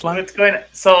the punchline. What's going on?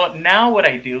 So now what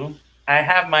I do, I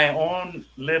have my own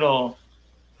little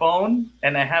phone,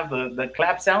 and I have the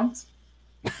clap sounds.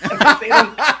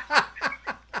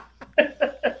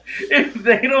 If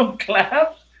they don't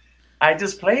clap, I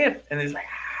just play it, and it's like,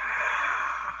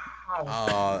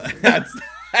 Oh, that's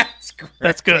great.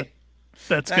 That's good.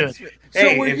 That's good. So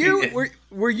Hey,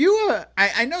 were you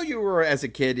I know you were, as a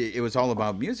kid, it was all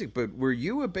about music, but were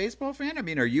you a baseball fan? I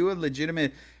mean, are you a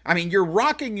legitimate, you're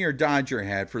rocking your Dodger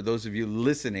hat for those of you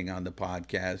listening on the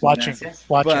podcast. Watching.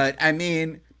 But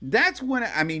that's when,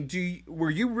 were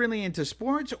you really into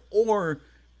sports, or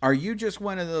are you just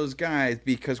one of those guys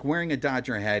because wearing a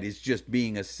Dodger hat is just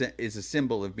is a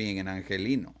symbol of being an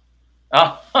angelino?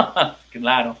 Oh,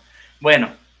 claro.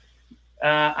 Bueno,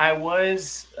 I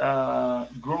was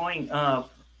growing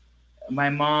up. My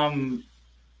mom,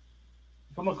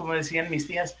 como decían mis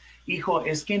tías, hijo,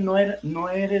 es que no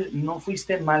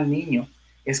fuiste mal niño,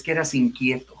 es que eras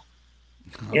inquieto.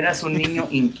 Eras un niño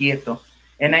inquieto.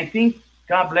 And I think,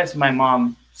 God bless my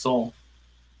mom's soul,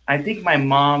 I think my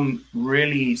mom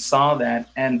really saw that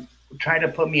and tried to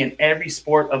put me in every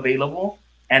sport available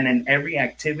and in every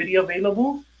activity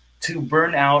available to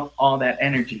burn out all that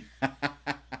energy.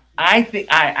 I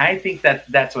think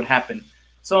that's what happened.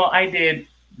 So I did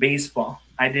baseball,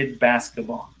 I did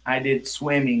basketball, I did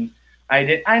swimming,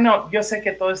 I know, yo sé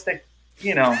que todo este,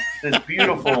 this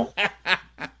beautiful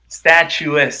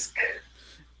statuesque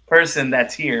person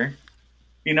that's here,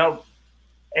 but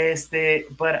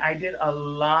I did a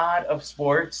lot of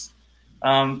sports.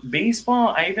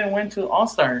 Baseball, I even went to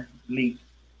All-Star League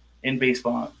in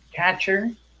baseball,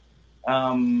 catcher.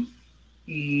 When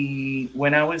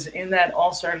I was in that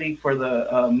All-Star League for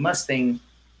the Mustang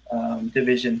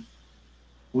division,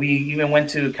 we even went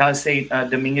to Cal State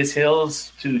Dominguez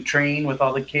Hills to train with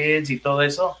all the kids y todo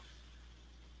eso.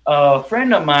 A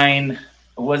friend of mine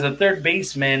was a third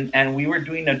baseman, and we were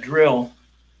doing a drill,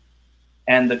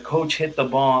 and the coach hit the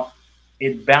ball.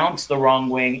 It bounced the wrong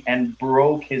way and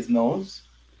broke his nose.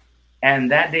 And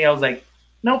that day I was like,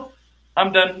 nope,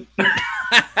 I'm done.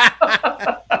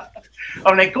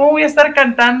 I'm like, ¿cómo voy a estar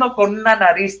cantando con una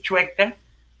nariz chueca?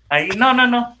 Ahí,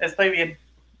 no, estoy bien.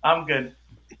 I'm good.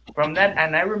 From that,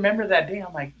 and I remember that day,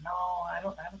 I'm like, no, I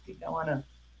don't think I want to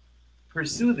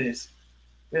pursue this.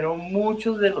 Pero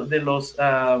muchos de los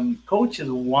coaches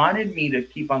wanted me to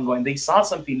keep on going. They saw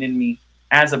something in me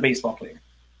as a baseball player.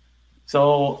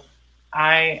 So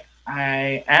I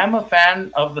am a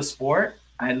fan of the sport.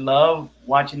 I love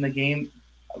watching the game,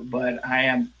 but I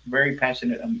am very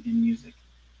passionate in music,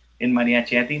 in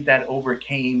mariachi. I think that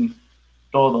overcame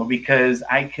todo because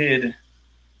I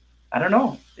don't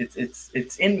know.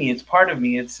 It's in me. It's part of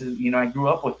me. It's, I grew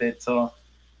up with it. So,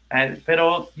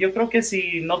 pero yo creo que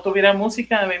si no tuviera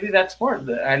música, maybe that's sport.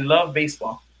 I love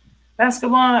baseball.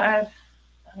 Basketball, I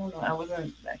don't know. I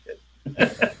wasn't that good.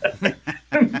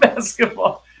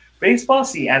 Basketball. Baseball,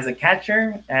 sí, as a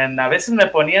catcher. And a veces me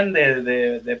ponían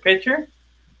de pitcher.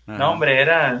 No, hombre,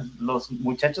 los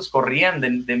muchachos corrían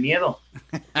de miedo.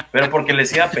 Pero porque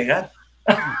les iba a pegar.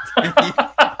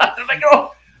 Like,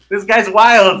 oh, this guy's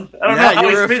wild. I don't know how you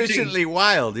were he's pitching. efficiently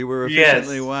wild. You were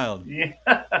efficiently wild. Yeah.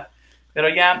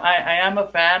 But yeah, I am a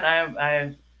fan.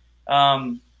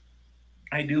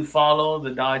 I do follow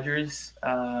the Dodgers.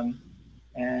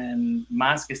 And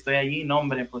más que estoy allí, no,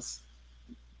 hombre, pues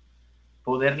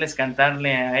poderles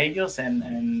cantarle a ellos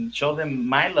and show them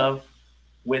my love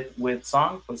with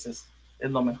song, pues es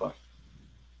lo mejor.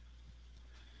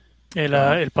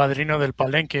 El padrino del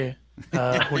palenque,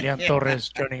 Julian Torres,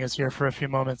 joining us here for a few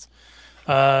moments.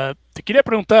 Te quería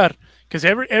preguntar, because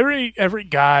every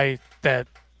guy that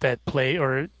play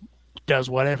or does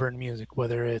whatever in music,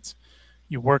 whether it's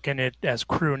you work in it as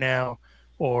crew now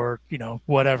or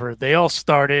whatever, they all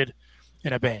started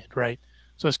in a band, right?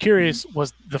 So I was curious,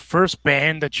 was the first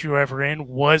band that you were ever in,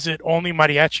 was it only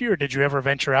mariachi, or did you ever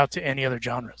venture out to any other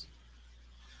genres?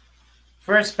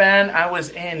 First band I was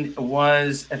in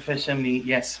was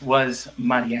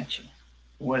mariachi.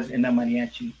 Was in the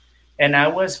mariachi. And I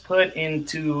was put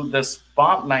into the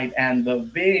spotlight and the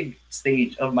big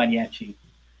stage of mariachi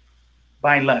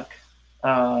by luck.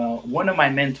 One of my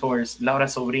mentors, Laura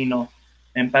Sobrino,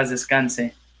 en paz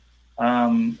descanse,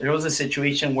 there was a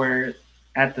situation where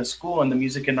at the school, in the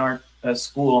music and art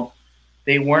school,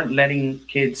 they weren't letting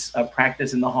kids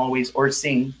practice in the hallways or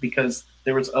sing because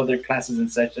there was other classes in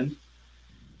session.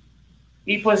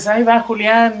 Y pues ahí va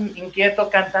Julián,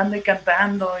 inquieto, cantando y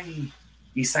cantando,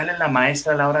 y sale la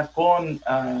maestra Laura con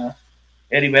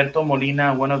Heriberto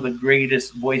Molina, one of the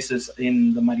greatest voices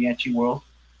in the mariachi world,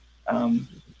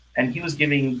 and he was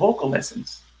giving vocal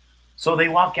lessons. So they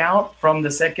walk out from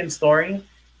the second story,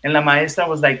 and la maestra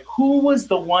was like, who was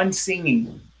the one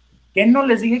singing? ¿Quién no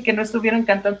les dije que no estuvieran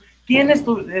cantando? ¿Quién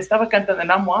estaba cantando?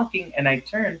 And I'm walking, and I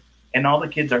turn, and all the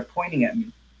kids are pointing at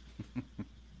me.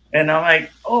 And I'm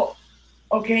like, oh,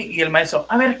 okay. Y el maestro,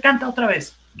 a ver, canta otra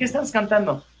vez. ¿Qué estás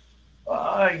cantando?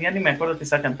 Ay, ya ni me acuerdo qué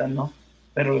está cantando,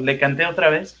 pero le canté otra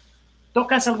vez.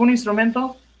 ¿Tocas algún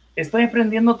instrumento? Estoy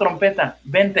aprendiendo trompeta.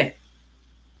 Vente.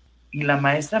 Y la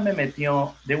maestra me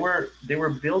metió. They were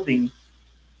building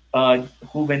a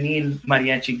juvenil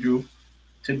mariachi group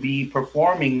to be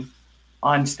performing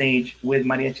on stage with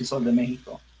Mariachi Sol de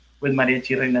Mexico, with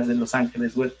Mariachi Reinas de Los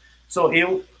Ángeles.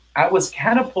 I was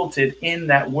catapulted in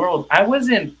that world. I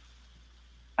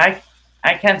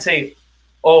can't say,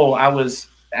 oh, I was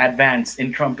advanced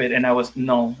in trumpet, and I was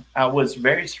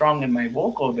very strong in my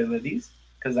vocal abilities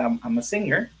because I'm a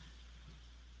singer,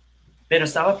 pero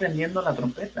estaba aprendiendo la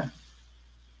trompeta.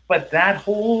 But that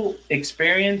whole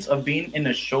experience of being in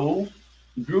a show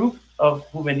group of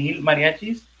juvenil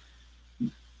mariachis,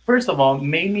 first of all,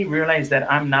 made me realize that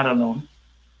I'm not alone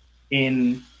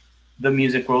in the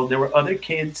music world. There were other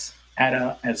kids at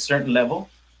a certain level.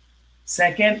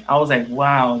 Second, I was like,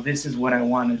 wow, this is what I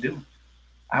want to do.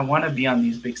 I want to be on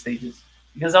these big stages.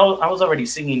 Because I was already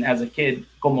singing as a kid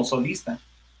como solista.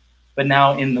 But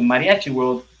now in the mariachi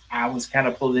world, I was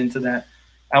catapulted into that.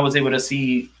 I was able to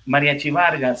see Mariachi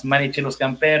Vargas, Mariachi Los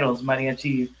Camperos,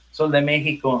 Mariachi Sol de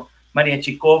Mexico,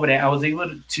 Mariachi Cobre. I was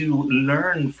able to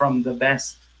learn from the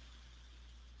best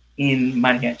in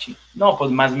mariachi. No,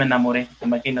 pues más me enamoré,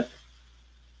 imagínate.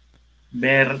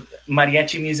 Ver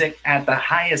mariachi music at the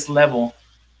highest level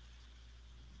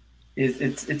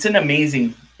it's an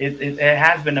amazing, it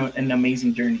has been an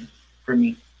amazing journey for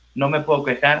me. No me puedo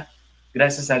quejar.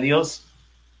 Gracias a Dios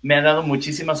me ha dado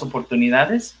muchísimas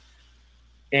oportunidades.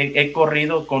 He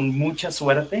corrido con mucha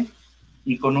suerte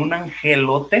y con un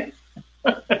angelote,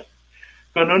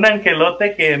 con un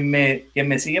angelote que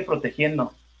me sigue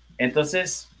protegiendo.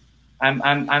 Entonces,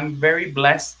 I'm very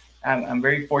blessed. I'm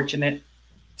very fortunate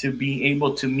to be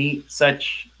able to meet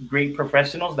such great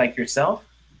professionals like yourself,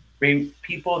 great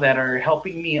people that are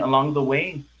helping me along the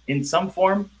way in some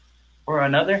form or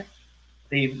another,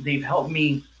 they've helped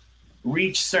me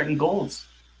reach certain goals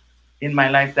in my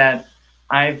life that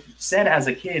I've said as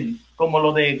a kid, como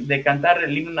lo de cantar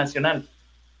el himno nacional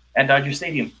at Dodger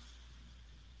Stadium.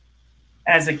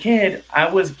 As a kid, I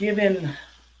was given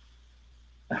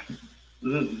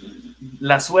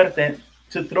la suerte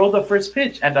to throw the first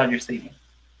pitch at Dodger Stadium.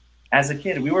 As a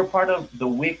kid, we were part of the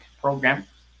WIC program,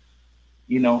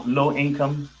 you know, low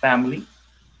income family.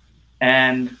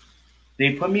 And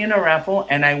they put me in a raffle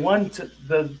and I won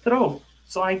the throw.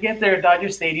 So I get there at Dodger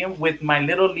Stadium with my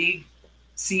Little League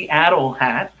Seattle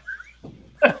hat.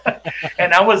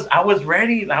 And I was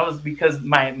ready. Because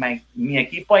mi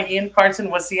equipo allí in Carson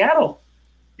was Seattle.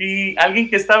 Y alguien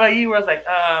que estaba ahí was like,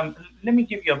 let me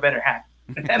give you a better hat.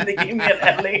 And they gave me an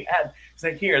LA hat. It's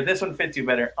like, here, this one fits you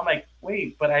better. I'm like,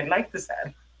 wait, but I like this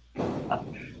hat.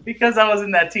 Because I was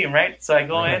in that team, right? So I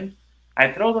go in,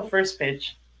 I throw the first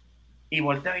pitch. Y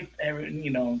volteo,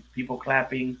 you know, people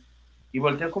clapping. Y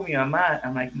volteo con mi mamá.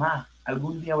 I'm like, ma,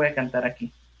 algún día voy a cantar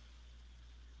aquí.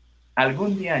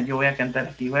 Algún día yo voy a cantar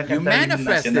aquí. Voy a cantar. You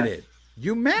manifested it.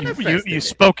 You manifested you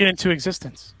spoke it into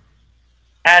existence.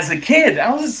 As a kid,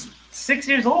 I was 6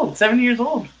 years old, 7 years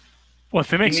old. Well,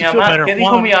 if it makes Y you feel better, ¿qué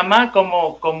dijo mi mamá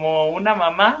como una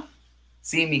mamá?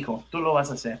 Sí, mijo, tú lo vas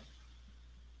a hacer.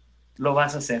 Lo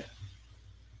vas a hacer.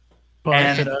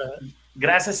 But,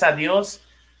 gracias a Dios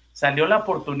salió la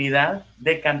oportunidad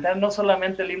de cantar no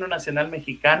solamente el himno nacional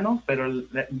mexicano, pero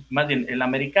más bien el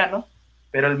americano,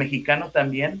 pero el mexicano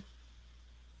también.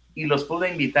 Y los pude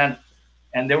invitar.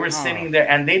 And they were sitting there,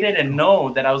 and they didn't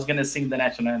know that I was going to sing the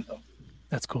national anthem.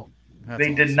 That's cool.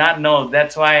 They did not know.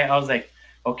 That's why I was like,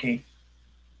 okay,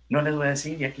 no les voy a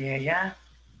decir de aquí a allá.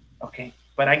 Okay.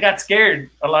 But I got scared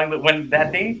along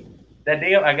that day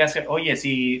I got scared. Oye,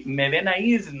 si me ven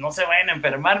ahí, no se vayan a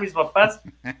enfermar mis papás.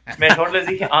 Mejor les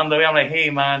dije on the way, I'm like, hey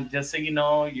man, just so you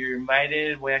know, you're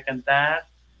invited, voy a cantar.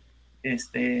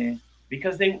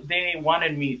 Because they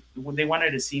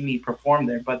wanted to see me perform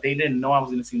there, but they didn't know I was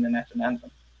going to sing the national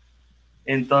anthem.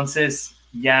 Entonces,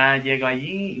 ya llego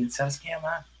allí y ¿sabes qué,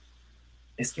 mamá?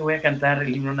 Es que voy a cantar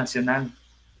el himno nacional.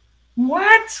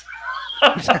 What?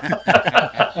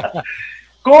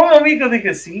 ¿Cómo, mijo?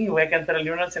 Dije, sí, voy a cantar el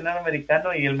himno nacional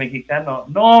americano y el mexicano.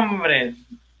 No, hombre.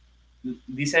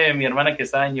 Dice mi hermana que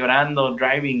estaban llorando,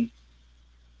 driving.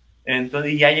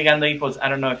 Entonces, ya llegando ahí, pues, I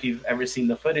don't know if you've ever seen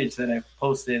the footage that I've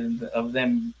posted of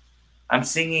them. I'm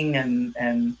singing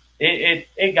and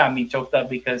it got me choked up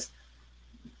because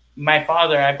my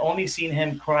father, I've only seen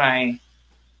him cry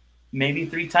maybe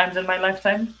 3 times in my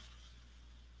lifetime.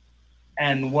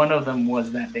 And one of them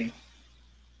was that day.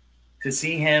 To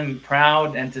see him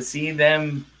proud and to see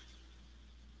them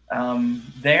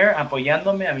there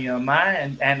apoyándome a mi mamá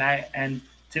and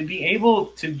to be able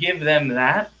to give them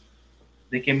that,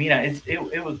 de que mira,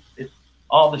 it was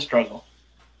all the struggle.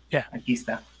 Yeah. Aquí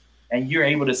está. And you're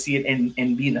able to see it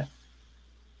in vida.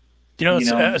 You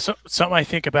know, something I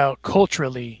think about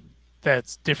culturally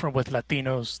that's different with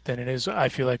Latinos than it is, I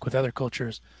feel like, with other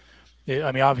cultures.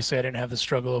 I mean, obviously, I didn't have the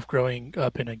struggle of growing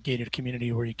up in a gated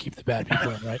community where you keep the bad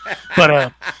people in, right?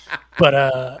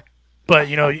 But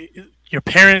you know, your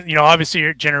parents, you know, obviously,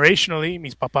 you're generationally,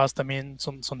 mis papás también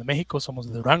son de México, somos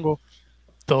de Durango.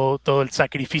 Todo el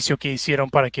sacrificio que hicieron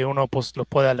para que uno pues lo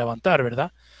pueda levantar,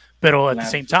 ¿verdad? Pero at the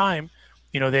same time,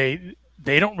 you know, they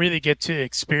don't really get to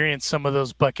experience some of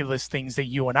those bucket list things that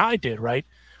you and I did, right?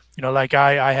 You know, like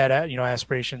I had, you know,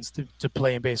 aspirations to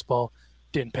play in baseball,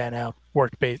 didn't pan out,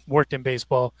 worked in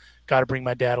baseball, got to bring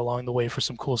my dad along the way for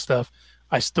some cool stuff.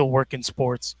 I still work in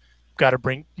sports, got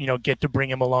to get to bring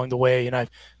him along the way. And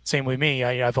same with me,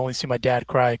 I've only seen my dad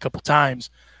cry a couple times.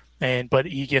 But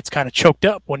he gets kind of choked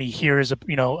up when he hears,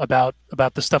 you know, about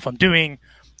the stuff I'm doing.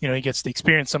 You know, he gets to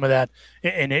experience some of that,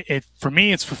 and it for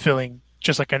me, it's fulfilling,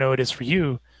 just like I know it is for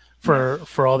you,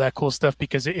 for all that cool stuff,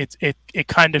 because it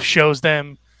kind of shows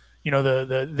them, you know,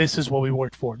 the this is what we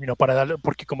worked for, you know, para darle,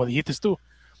 porque como dijiste tú,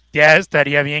 ya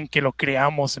estaría bien que lo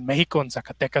creamos en México, en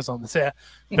Zacatecas, donde sea,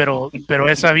 pero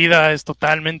esa vida es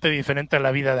totalmente diferente a la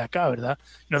vida de acá, ¿verdad?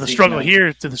 You know, the struggle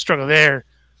here to the struggle there,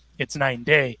 it's night and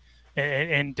day.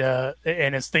 And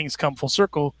as things come full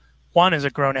circle, Juan is a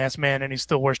grown ass man and he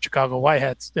still wears Chicago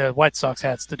White Sox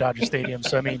hats to Dodger Stadium.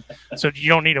 So I mean, so you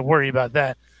don't need to worry about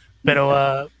that. But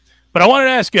I wanted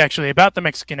to ask you actually about the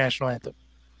Mexican national anthem.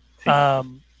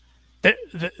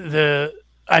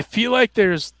 I feel like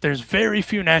there's very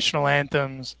few national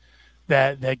anthems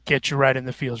that get you right in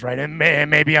the feels, right? And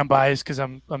maybe I'm biased because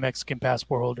I'm a Mexican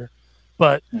passport holder,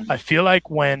 but I feel like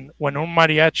when un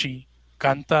mariachi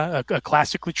canta, a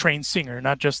classically trained singer,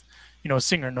 not just, you know, a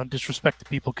singer, no disrespect to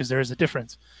people because there is a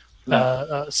difference,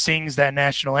 sings that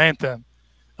national anthem,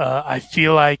 I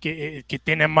feel like que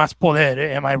tiene más poder.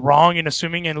 Am I wrong in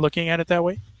assuming and looking at it that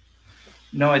way?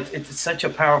 No, it's such a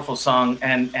powerful song,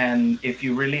 and if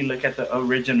you really look at the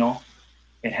original,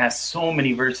 it has so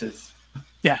many verses.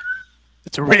 Yeah,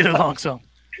 it's a really long song.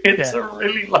 It's a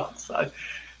really long song.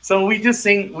 So we just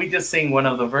sing one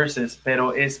of the verses,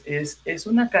 pero es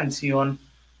una canción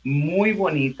muy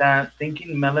bonita.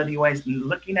 Thinking melody wise,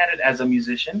 looking at it as a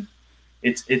musician,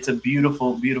 it's a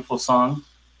beautiful, beautiful song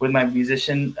with my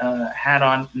musician hat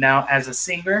on. Now as a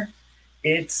singer,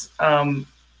 it's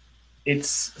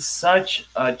such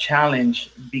a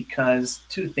challenge because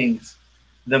two things: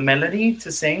 the melody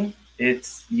to sing,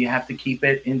 you have to keep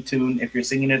it in tune. If you're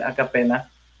singing it a cappella,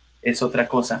 es otra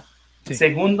cosa. Sí.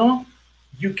 Segundo,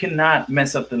 you cannot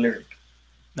mess up the lyric.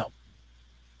 No.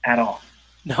 At all.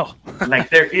 No. Like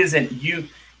there isn't.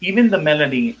 Even the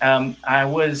melody.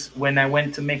 When I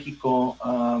went to Mexico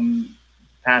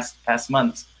past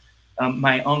months,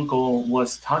 my uncle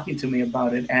was talking to me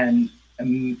about it, and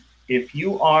if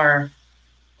you are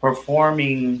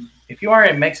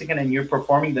a Mexican and you're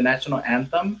performing the national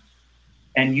anthem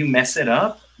and you mess it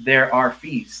up, there are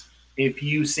fees. If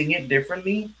you sing it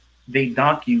differently, they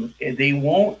dock you. They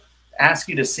won't ask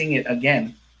you to sing it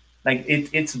again. Like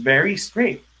it's very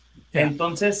strict. Yeah.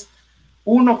 Entonces,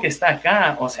 uno que está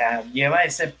acá, o sea, lleva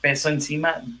ese peso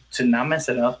encima to not mess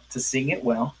it up, to sing it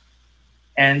well,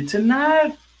 and to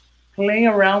not play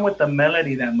around with the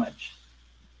melody that much,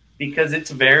 because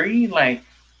it's very like,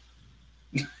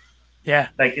 yeah,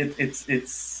 like it's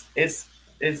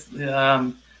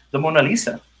the Mona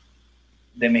Lisa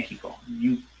de Mexico.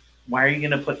 Why are you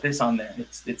gonna put this on there?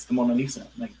 It's the Mona Lisa.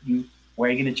 Like why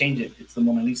are you gonna change it? It's the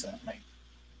Mona Lisa. Like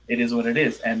it is what it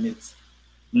is, and it's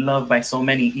loved by so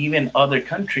many. Even other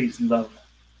countries love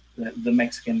the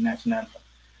Mexican national anthem.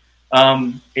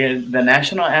 The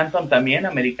national anthem también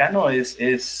americano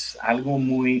es algo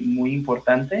muy muy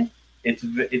importante.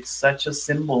 It's such a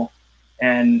symbol,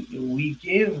 and we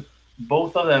give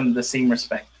both of them the same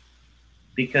respect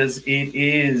because it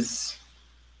is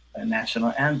a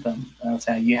national anthem. O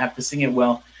sea, you have to sing it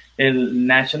well. El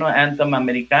national anthem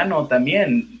americano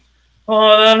también. Oh,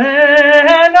 the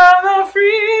land of the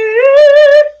free.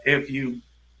 If you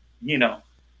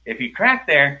crack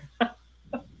there,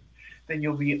 then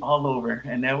you'll be all over,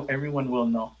 and now everyone will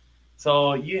know.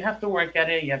 So you have to work at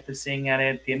it. You have to sing at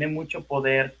it. Tiene mucho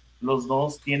poder. Los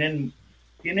dos tienen.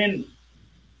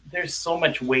 There's so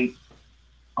much weight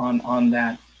on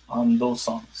those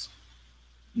songs,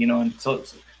 and so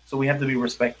we have to be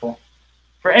respectful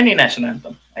for any national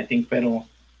anthem, I think. Pero,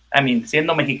 I mean,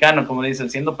 siendo mexicano, como dicen,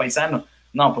 siendo paisano,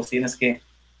 no, pues tienes que,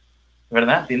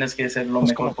 ¿verdad? Tienes que ser lo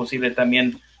mejor posible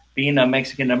también. Being a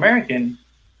Mexican American,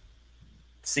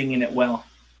 singing it well,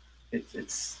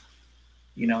 it's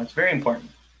very important.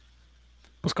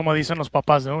 Pues como dicen los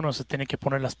papás de uno, se tiene que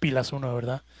poner las pilas uno,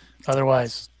 ¿verdad?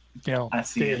 Otherwise,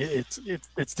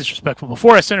 it's disrespectful.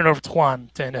 Before I send it over to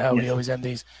Juan, to end how we always end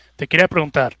these, te quería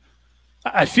preguntar.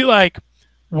 I feel like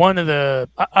one of the,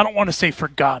 I don't want to say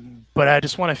forgotten, but I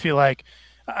just want to feel like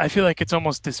it's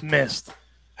almost dismissed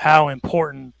how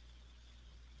important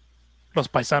los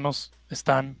paisanos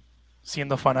están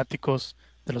siendo fanáticos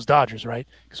de los Dodgers, right?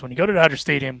 Because when you go to Dodger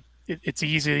Stadium, it's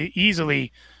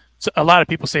easily, so a lot of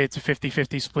people say it's a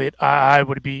 50-50 split. I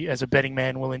would be, as a betting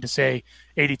man, willing to say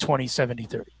 80-20,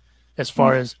 70-30. As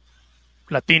far as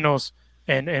Latinos,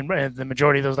 and the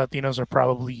majority of those Latinos are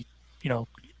probably,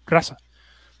 raza.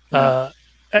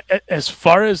 As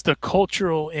far as the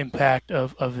cultural impact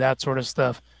of that sort of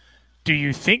stuff, do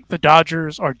you think the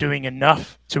Dodgers are doing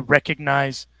enough to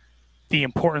recognize the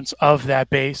importance of that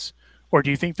base, or do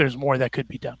you think there's more that could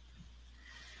be done?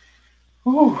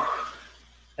 Ooh,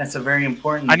 that's a very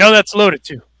important. I know that's loaded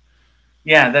too.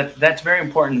 Yeah, that's very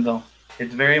important though.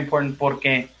 It's very important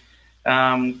porque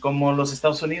como los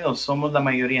Estados Unidos somos la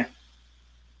mayoría,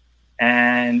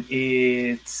 and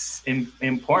it's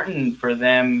important for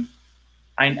them.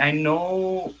 I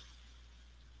know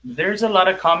there's a lot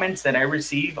of comments that I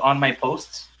receive on my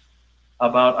posts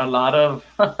about a lot of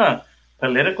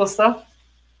political stuff,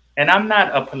 and I'm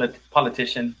not a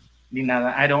politician ni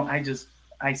nada.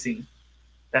 I sing.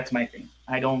 That's my thing.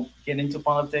 I don't get into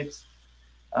politics.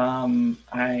 I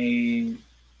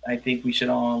think we should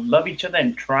all love each other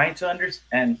and try to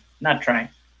understand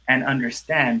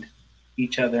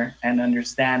each other and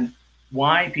understand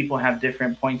why people have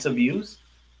different points of views.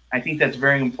 I think that's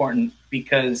very important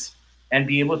and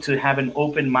be able to have an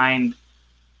open mind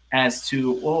as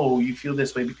to, oh, you feel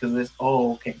this way because of this.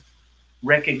 Oh, okay.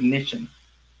 Recognition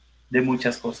de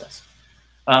muchas cosas.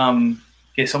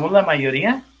 Que somos la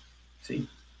mayoría, sí.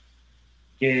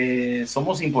 Que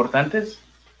somos importantes,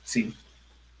 sí.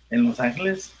 En Los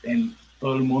Ángeles, en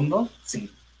todo el mundo, sí.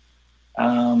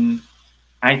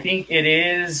 I think it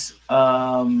is.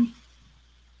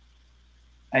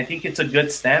 I think it's a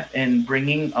good step in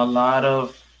bringing a lot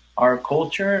of our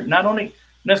culture. Not only,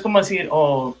 no es como decir,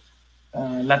 oh,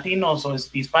 latinos o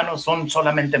hispanos son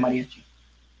solamente mariachi.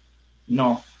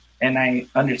 No, and I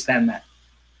understand that.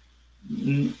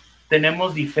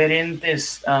 Tenemos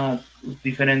diferentes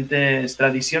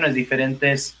tradiciones,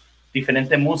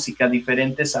 diferente música,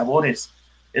 diferentes sabores.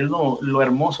 Es lo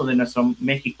hermoso de nuestro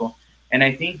México. And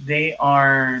I think they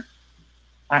are,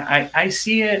 I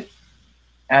see it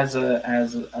as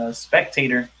a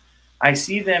spectator. I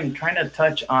see them trying to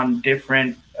touch on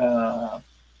different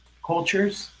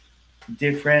cultures,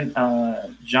 different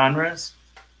genres.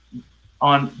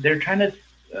 They're trying to,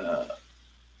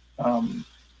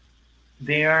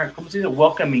 they are, ¿cómo se dice?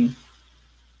 Welcoming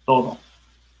todo.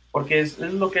 Porque es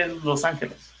lo que es Los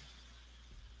Ángeles.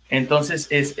 Entonces,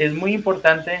 es muy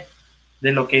importante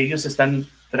de lo que ellos están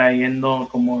trayendo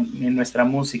como en nuestra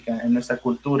música, en nuestra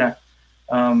cultura.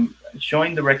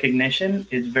 Showing the recognition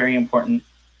is very important.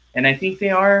 And I think they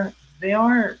are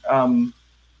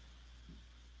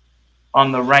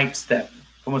on the right step,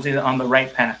 como se dice, on the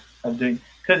right path of doing.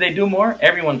 Could they do more?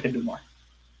 Everyone could do more.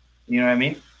 You know what I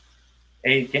mean?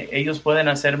 Ellos pueden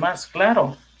hacer más,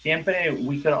 claro. Siempre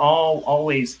we could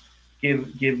always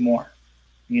give more,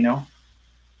 you know.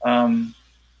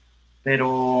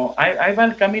 Pero ahí va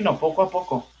el camino, poco a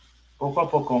poco.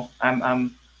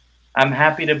 I'm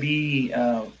happy to be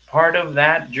part of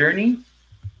that journey,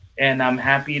 and I'm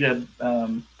happy to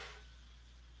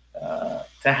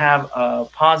have a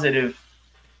positive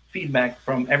feedback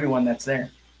from everyone that's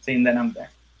there, saying that I'm there.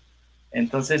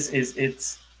 Entonces,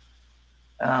 it's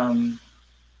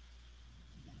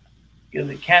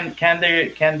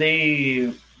can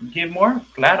they give more?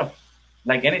 Claro,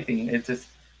 like anything. It's just,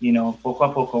 you know, poco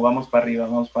a poco, vamos para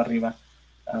arriba.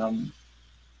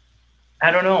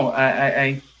 I don't know.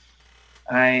 I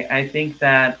think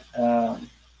that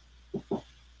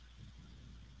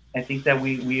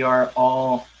we are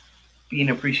all being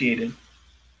appreciated,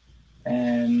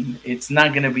 and it's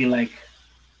not gonna be like,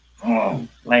 oh,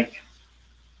 like,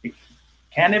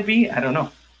 can it be? I don't know.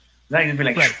 It's not gonna be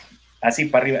like, right,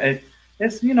 así para arriba.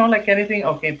 It's, you know, like anything.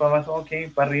 Okay, para abajo. Okay,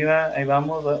 para arriba. Ahí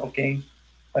vamos. Okay,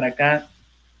 para acá.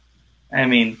 I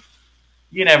mean,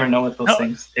 you never know with those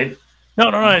things.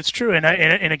 No, it's true. And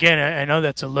again, I know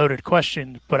that's a loaded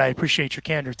question, but I appreciate your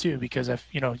candor too, because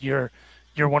you're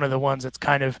one of the ones that's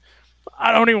kind of,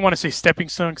 I don't even want to say stepping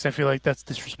stone, because I feel like that's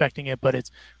disrespecting it, but it's,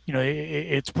 you know,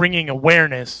 it's bringing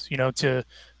awareness, you know, to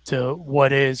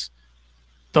what is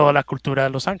toda la cultura de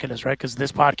Los Angeles, right? Because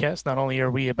this podcast, not only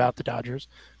are we about the Dodgers,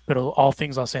 but all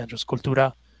things Los Angeles,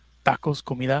 cultura, tacos,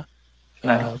 comida,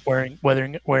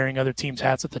 wearing other teams'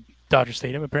 hats at the Dodger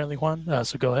Stadium, apparently, Juan.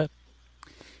 So go ahead.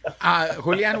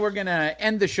 Julian, we're going to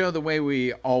end the show the way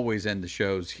we always end the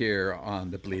shows here on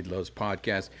the Bleed Los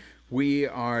podcast. We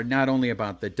are not only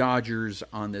about the Dodgers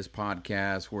on this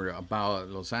podcast, we're about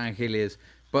Los Angeles,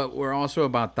 but we're also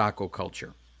about taco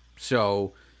culture.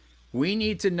 So we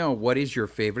need to know, what is your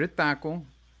favorite taco,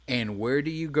 and where do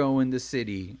you go in the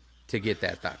city to get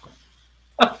that taco?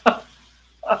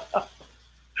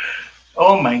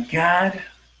 Oh my God.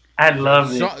 I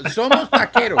love it. Somos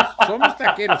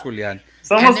taqueros, Julián.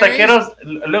 Somos taqueros.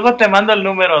 Luego te mando el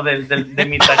número de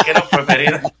mi taquero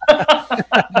preferido.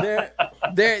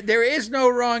 There is no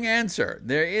wrong answer.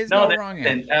 There is no wrong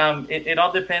answer. It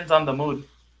all depends on the mood.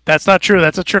 That's not true.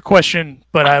 That's a trick question,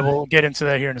 but I will get into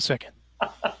that here in a second.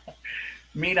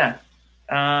 Mira,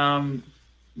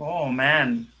 oh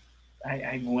man,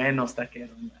 hay buenos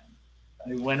taqueros, man.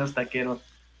 Hay buenos taqueros.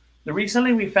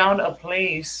 Recently, we found a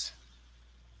place,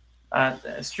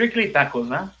 strictly tacos,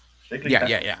 huh? Strictly tacos.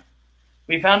 Yeah.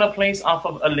 We found a place off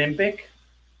of Olympic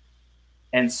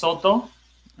and Soto.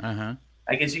 Uh-huh.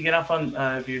 I guess you get off on,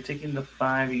 if you're taking the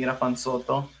 5, you get off on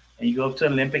Soto, and you go up to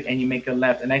Olympic, and you make a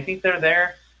left. And I think they're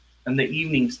there in the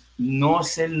evenings. No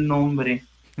sé el nombre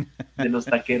de los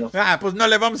taqueros. Pues no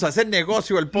le vamos a hacer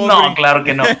negocio al pobre. No, claro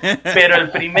que no. Pero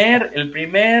el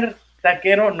primer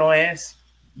taquero no es...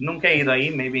 Nunca he ido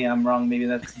ahí. Maybe I'm wrong. Maybe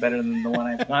that's better than the one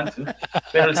I've gone to.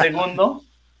 Pero el segundo,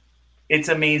 it's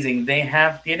amazing.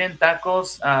 Tienen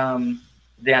tacos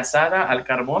de asada al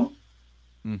carbón.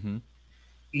 Mm-hmm.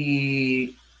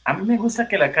 Y a mí me gusta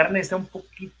que la carne esté un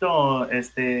poquito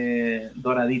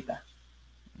doradita.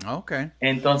 Okay.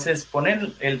 Entonces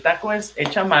el taco es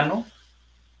hecha a mano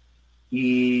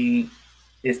y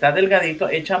está delgadito,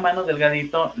 hecha a mano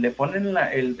delgadito. Le ponen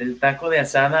el taco de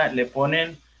asada, le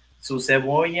ponen su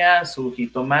cebolla, su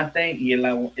jitomate y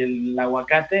el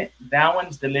aguacate. That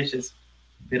one's delicious.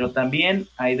 Pero también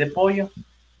hay de pollo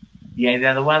y hay de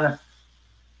adobada.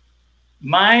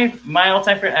 My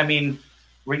all-time favorite, I mean,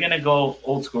 we're going to go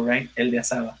old school, right? El de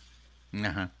asada.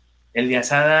 El de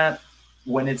asada,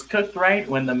 when it's cooked right,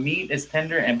 when the meat is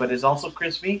tender, but it's also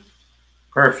crispy,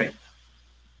 perfect.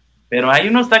 Pero hay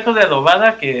unos tacos de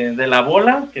adobada que de la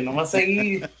bola, que nomás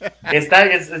ahí está,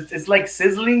 it's like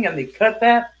sizzling and they cut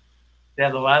that. De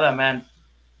adobada, man.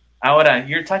 Ahora,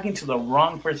 you're talking to the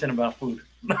wrong person about food.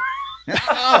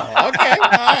 Oh, okay.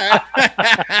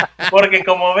 Porque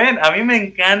como ven, a mí me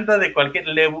encanta de cualquier,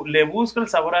 le busco el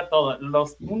sabor a todo.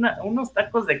 Unos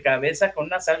tacos de cabeza con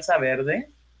una salsa verde,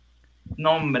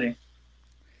 no hombre.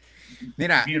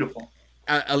 Mira, beautiful.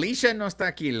 Alicia no está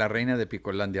aquí, la reina de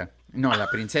Picolandia. No, la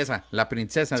princesa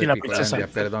sí, de Picolandia,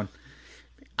 perdón.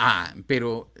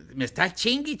 Pero me está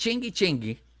chingui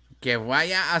que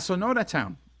vaya a Sonora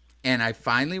Town. And I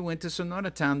finally went to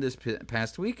Sonora Town this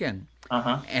past weekend.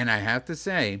 And I have to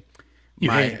say,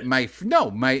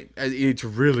 it's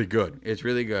really good. It's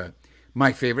really good.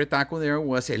 My favorite taco there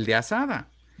was el de asada.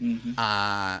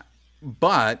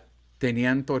 But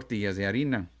tenían tortillas de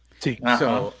harina. Sí.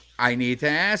 So I need to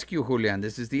ask you, Julian,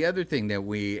 this is the other thing that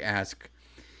we ask.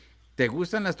 ¿Te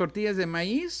gustan las tortillas de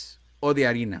maíz o de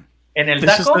harina? En el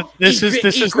taco. This is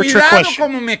the trick cuidado question.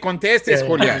 como me contestes,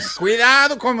 Julián.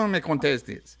 Cuidado como me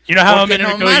contestes. You know how Porque a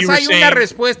minute ago you were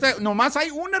saying... nomás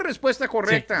hay una respuesta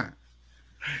correcta. Sí.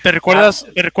 ¿Te recuerdas,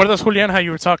 Julián, how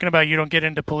you were talking about you don't get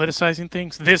into politicizing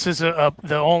things? This is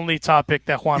the only topic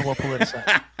that Juan will politicize.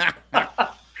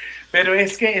 Pero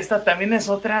es que esta también es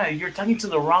otra. You're talking to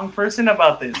the wrong person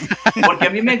about this. Porque a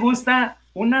mí me gusta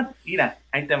mira,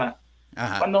 ahí te va.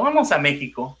 Cuando vamos a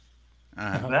México,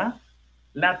 ¿verdad?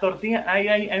 La tortilla,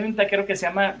 hay un taquero que se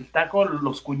llama taco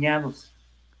Los Cuñados.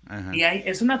 Y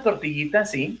es una tortillita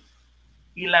así,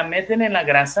 y la meten en la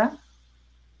grasa,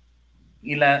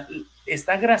 y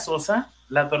está grasosa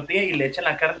la tortilla, y le echan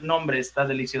la carne. No, hombre, está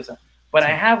deliciosa. But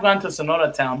I have gone to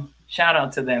Sonora Town, shout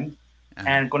out to them,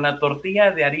 and con la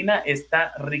tortilla de harina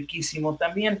está riquísimo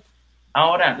también.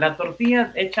 Ahora, la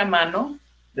tortilla hecha a mano,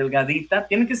 delgadita,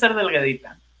 tiene que ser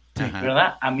delgadita,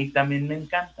 ¿verdad? A mí también me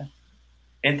encanta.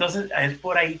 Entonces, es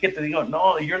por ahí que te digo,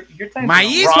 no, you're talking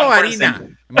 ¿Maíz o harina?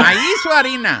 ¿Maíz o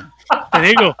harina? Te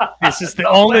digo, this is the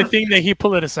only thing that he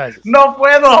politicizes. ¡No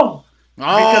puedo!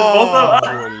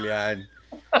 Julián.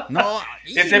 No,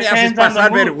 me haces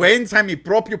pasar vergüenza en mi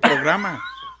propio programa.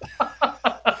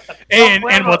 And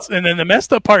then the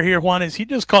messed up part here, Juan, is he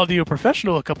just called you a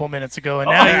professional a couple minutes ago,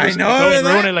 and now you're going to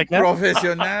ruin it like that.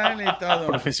 Profesional y todo.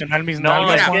 Profesional mis no,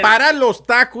 nalgas. Mira, para los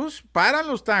tacos, para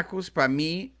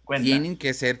mí, tienen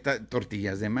que ser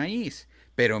tortillas de maíz.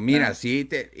 Pero mira, sí,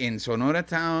 en Sonora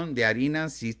Town de harina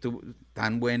sí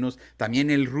están buenos. También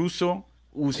el ruso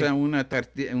usa una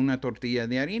tortilla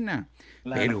de harina.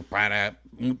 Claro. Pero para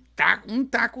un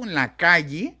taco en la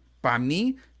calle, para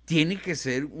mí, tiene que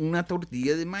ser una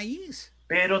tortilla de maíz.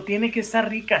 Pero tiene que estar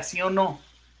rica, ¿sí o no?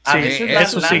 A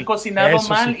veces la han cocinado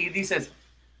mal y dices,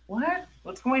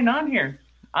 what's going on here?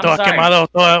 Toda quemada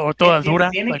o toda dura.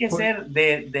 Tiene que ser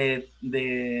de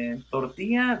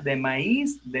tortilla, de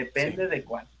maíz, depende de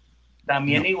cuál.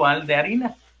 También igual de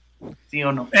harina, ¿sí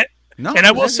o no? And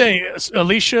I will say,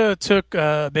 Alicia took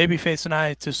Babyface and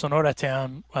I to Sonora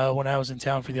Town when I was in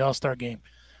town for the All-Star game.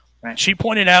 Right. She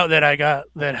pointed out that I got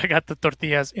the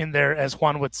tortillas in there, as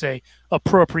Juan would say,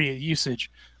 appropriate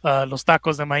usage. Los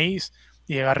tacos de maíz,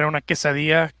 y agarré una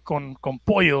quesadilla con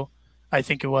pollo, I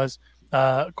think it was,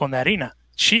 con harina.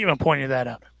 She even pointed that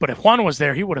out. But if Juan was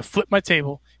there, he would have flipped my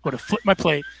table, would have flipped my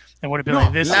plate, and would have been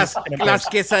like, this is las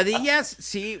quesadillas,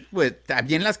 sí, pues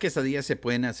también las quesadillas se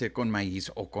pueden hacer con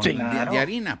maíz o con de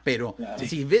harina, pero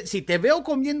si te veo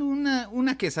comiendo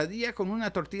una quesadilla con una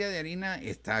tortilla de harina,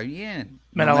 está bien.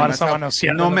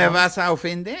 No me vas a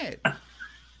ofender.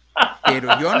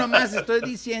 Pero yo nomás estoy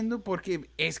diciendo porque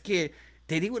es que,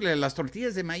 te digo, las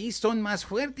tortillas de maíz son más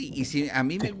fuertes y si a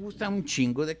mí me gusta un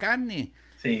chingo de carne.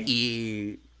 Sí.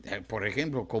 Y, por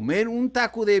ejemplo, comer un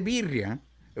taco de birria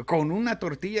con una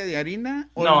tortilla de harina,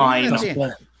 ahí no se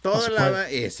puede.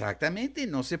 Exactamente,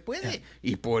 no se puede. Yeah.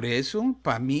 Y por eso,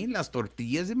 para mí, las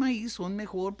tortillas de maíz son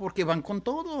mejor porque van con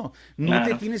todo. No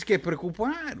te tienes que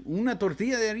preocupar. Una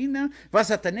tortilla de harina,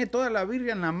 vas a tener toda la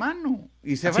birria en la mano.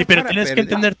 Y se va a pero tienes que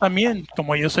entender también,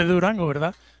 como yo soy de Durango,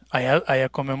 ¿verdad? Allá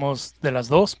comemos de las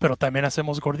dos, pero también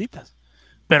hacemos gorditas.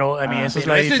 Pero a mí eso es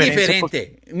la diferencia. Eso es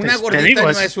diferente. Una gordita no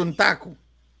es un taco.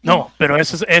 No, pero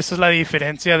esa es la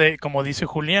diferencia de, como dice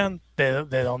Julián,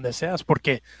 de donde seas,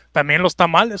 porque también los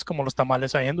tamales, como los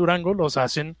tamales ahí en Durango, los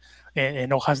hacen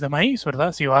en hojas de maíz,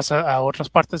 ¿verdad? Si vas a otras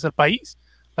partes del país,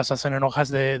 las hacen en hojas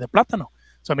de plátano.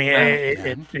 So, a mí,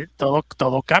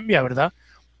 todo cambia, ¿verdad?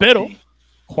 Pero Sí.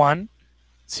 Juan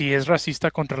sí es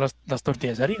racista contra las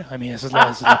tortillas de harina. A mí esa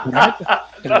es la pura neta.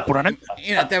 Es la pura neta.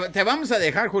 Mira, te vamos a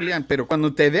dejar, Julián, pero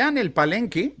cuando te vean el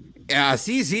palenque,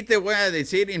 así sí te voy a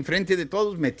decir enfrente de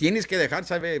todos, me tienes que dejar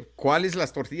saber cuáles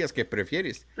las tortillas que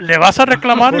prefieres. ¿Le vas a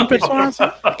reclamar en persona? ¿Sí?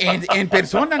 En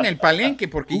persona en el palenque,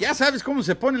 porque ya sabes cómo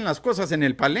se ponen las cosas en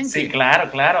el palenque. Sí,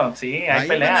 claro, sí, hay Ahí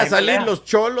pelea. van a hay salir pelea. los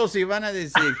cholos y van a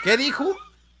decir, ¿qué dijo?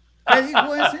 ¿Qué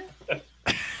dijo ese?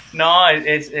 No,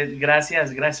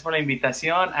 gracias por la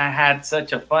invitación. I had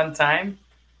such a fun time.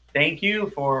 Thank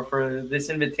you for this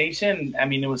invitation. I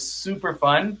mean, it was super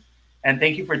fun. And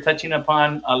thank you for touching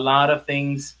upon a lot of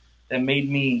things that made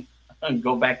me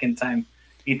go back in time.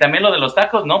 Y también lo de los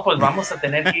tacos, ¿no? Pues vamos a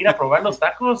tener que ir a probar los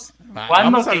tacos.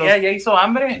 ¿Cuándo? Que ya hizo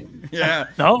hambre. Yeah.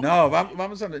 No? No,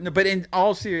 vamos a... No, but in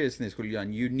all seriousness,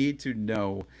 Julián, you need to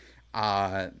know...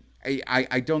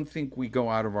 I don't think we go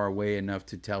out of our way enough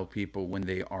to tell people when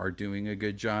they are doing a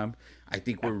good job. I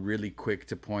think we're really quick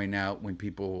to point out when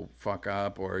people fuck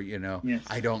up or, you know, Yes.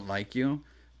 I don't like you.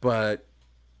 But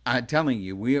I'm telling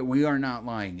you, we are not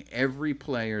lying. Every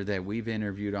player that we've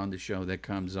interviewed on the show that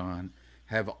comes on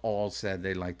have all said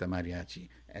they like the mariachi.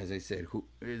 As I said,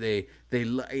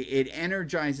 it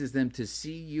energizes them to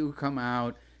see you come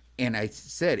out. And I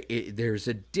said, there's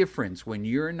a difference when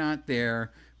you're not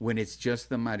there, when it's just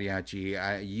the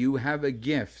mariachi. You have a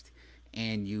gift,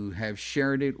 and you have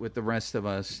shared it with the rest of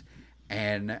us.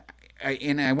 And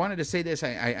I wanted to say this.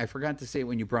 I forgot to say it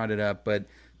when you brought it up, but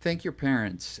thank your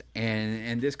parents.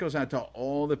 And this goes out to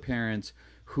all the parents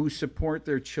who support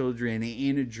their children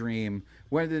in a dream,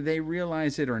 whether they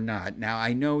realize it or not. Now,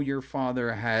 I know your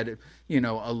father had, you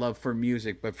know, a love for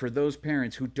music, but for those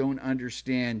parents who don't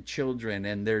understand children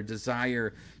and their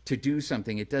desire to do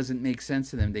something, it doesn't make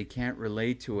sense to them. They can't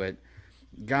relate to it.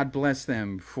 God bless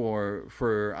them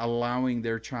for allowing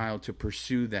their child to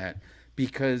pursue that,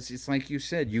 because it's like you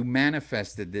said, you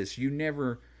manifested this. You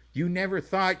never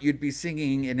thought you'd be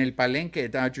singing in El Palenque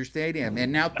at Dodger Stadium,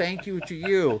 and now thank you to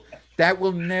you. That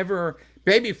will never...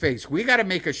 Babyface, we got to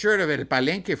make a shirt of El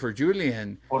Palenque for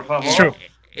Julian. Por favor. Sure.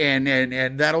 And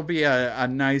that'll be a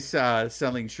nice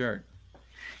selling shirt.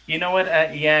 You know what?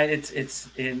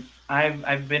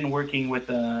 I've been working with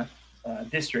the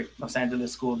district, Los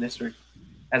Angeles School District,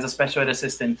 as a special ed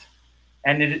assistant,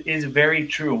 and it is very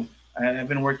true. I've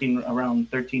been working around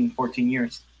 13, 14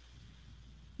 years.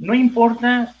 No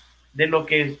importa de lo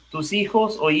que tus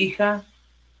hijos o hija,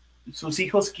 sus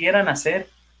hijos quieran hacer,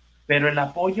 pero el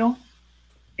apoyo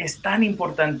es tan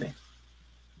importante.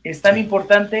 Es tan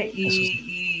importante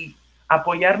y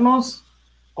apoyarnos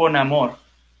con amor.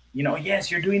 You know, yes,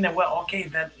 you're doing it well. Okay,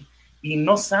 that, y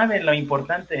no saben lo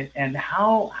importante and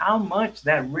how much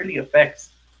that really affects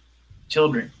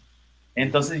children.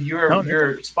 Entonces,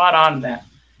 you're spot on that.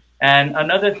 And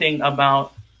another thing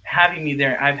about having me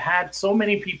there, I've had so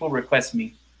many people request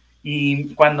me.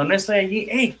 Y cuando no estoy allí,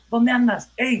 hey, ¿dónde andas?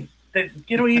 Hey, te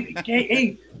quiero ir.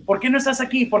 Hey, ¿por qué no estás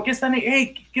aquí? ¿Por qué están ahí?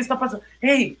 Hey, ¿qué está pasando?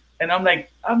 Hey. And I'm like,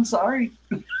 I'm sorry.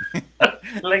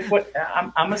 Like, what?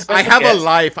 I'm a special guest. I have a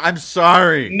life. I'm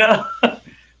sorry. No,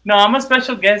 I'm a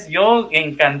special guest. Yo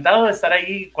encantado de estar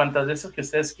ahí cuantas veces que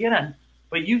ustedes quieran.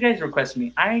 But you guys request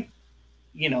me.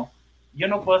 Yo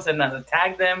no puedo hacer nada.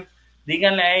 Tag them.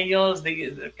 Díganle a ellos.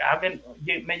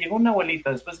 Me llegó una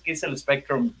abuelita después que hice el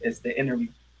Spectrum interview.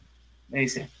 Me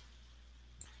dice,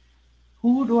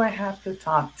 who do I have to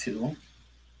talk to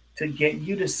get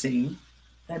you to sing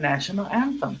the national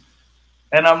anthem?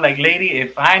 And I'm like, lady,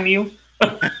 if I knew,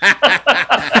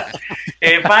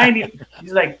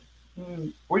 he's like,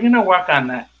 we're going to work on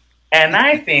that. And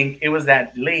I think it was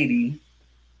that lady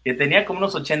que tenía como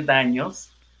unos 80 años,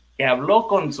 que habló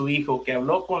con su hijo, que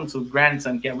habló con su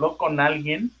grandson, que habló con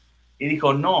alguien y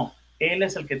dijo, no, él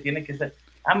es el que tiene que ser.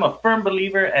 I'm a firm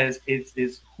believer as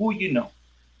it's who you know.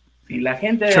 Si la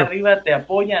gente de arriba te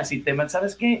apoya, si te,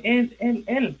 ¿sabes qué?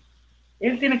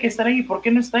 Él tiene que estar ahí. ¿Por qué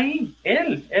no está ahí?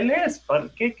 Él es. ¿Por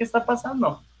qué? ¿Qué está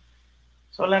pasando?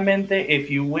 Solamente if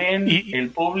you win el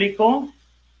público,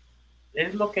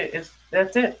 es lo que es.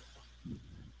 That's it.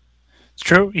 It's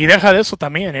true. Y deja de eso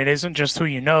también. It isn't just who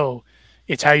you know.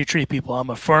 It's how you treat people.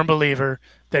 I'm a firm believer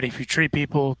that if you treat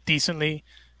people decently,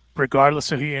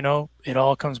 regardless of who you know, it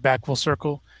all comes back full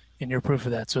circle, and you're proof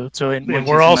of that. And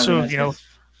we're also,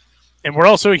 and we're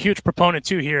also a huge proponent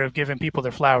too here of giving people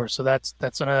their flowers. So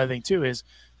that's another thing too is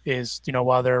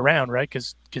while they're around, right?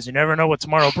 Because you never know what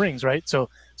tomorrow brings, right? So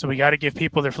So we got to give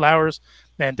people their flowers,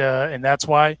 and that's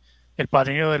why el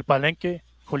padrino del palenque,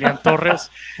 Julian Torres.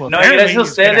 Well, no, gracias a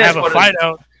ustedes have a fight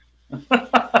out.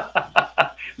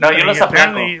 No, yo los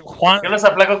aplaco. Yo los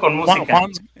aplaco con música.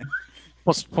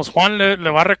 Pues Juan le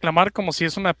va a reclamar como si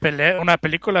es una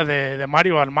película de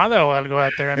Mario Almada o algo.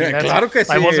 Claro que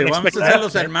sí, vamos a ser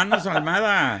los hermanos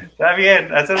Almada. Está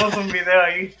bien, hacemos un video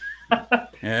ahí.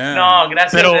 Yeah. No,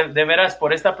 gracias de veras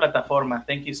por esta plataforma.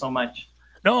 Thank you so much.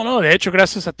 No, de hecho,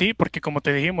 gracias a ti, porque como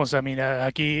te dijimos,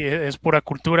 aquí es pura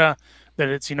cultura,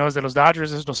 si no es de los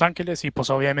Dodgers, es Los Ángeles, y pues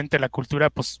obviamente la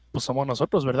cultura, pues somos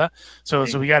nosotros, ¿verdad? So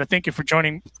we got to thank you for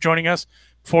joining us.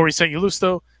 Before we set you loose,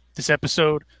 though, this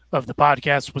episode of the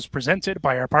podcast was presented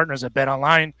by our partners at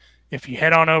BetOnline. If you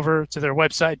head on over to their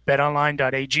website,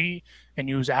 betonline.ag, and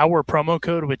use our promo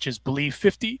code, which is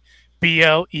BLEAV50,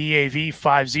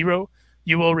 BLEAV50,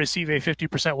 you will receive a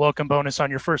 50% welcome bonus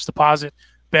on your first deposit.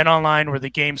 BetOnline, where the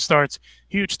game starts.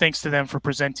 Huge thanks to them for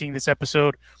presenting this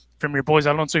episode. From your boys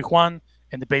Alonso y Juan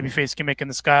and the babyface gimmick in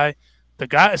the sky.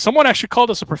 Someone actually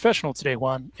called us a professional today,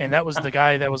 Juan, and that was the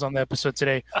guy that was on the episode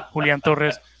today, Julian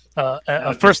Torres.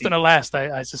 A first and a last,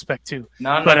 I suspect, too.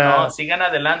 No, sigan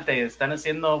adelante, están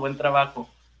haciendo buen trabajo.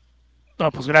 No,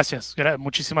 pues gracias.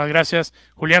 Muchísimas gracias.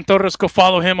 Julian Torres, go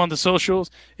follow him on the socials.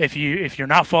 If you're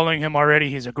not following him already,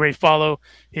 he's a great follow.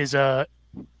 His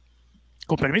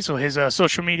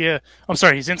social media,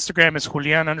 his Instagram is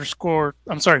Julian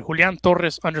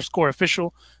Torres _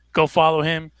 official. Go follow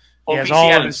him. He has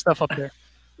all of his stuff up there.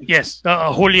 Yes,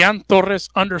 Julian Torres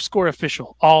 _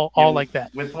 official. All like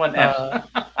that. With one F.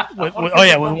 with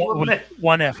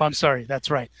one F. I'm sorry. That's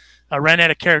right. I ran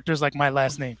out of characters like my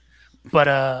last name. But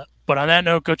on that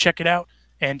note, go check it out.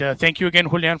 And thank you again,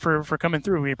 Julian, for coming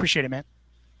through. We appreciate it, man.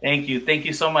 Thank you. Thank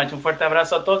you so much. Un fuerte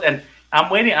abrazo a todos. And I'm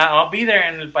waiting. I'll be there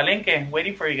in el palenque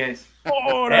waiting for you guys.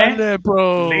 Órale,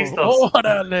 bro. Listos.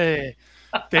 Órale.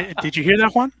 Did you hear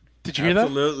that, Juan? Did you hear that?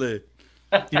 Absolutely.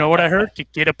 You know what I heard? Que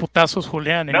quiere putazos,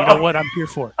 Julian. And you know what? I'm here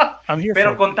for.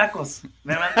 Pero con tacos.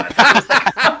 Con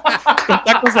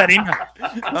tacos de harina.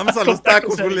 Vamos a los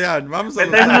tacos, Julián. Vamos a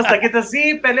los tacos. Unos taquitos.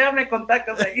 Sí, peleame con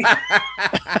tacos ahí.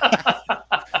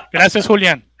 Gracias,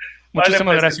 Julián.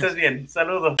 Muchísimas vale, pues, gracias. Estés bien.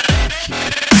 Saludos.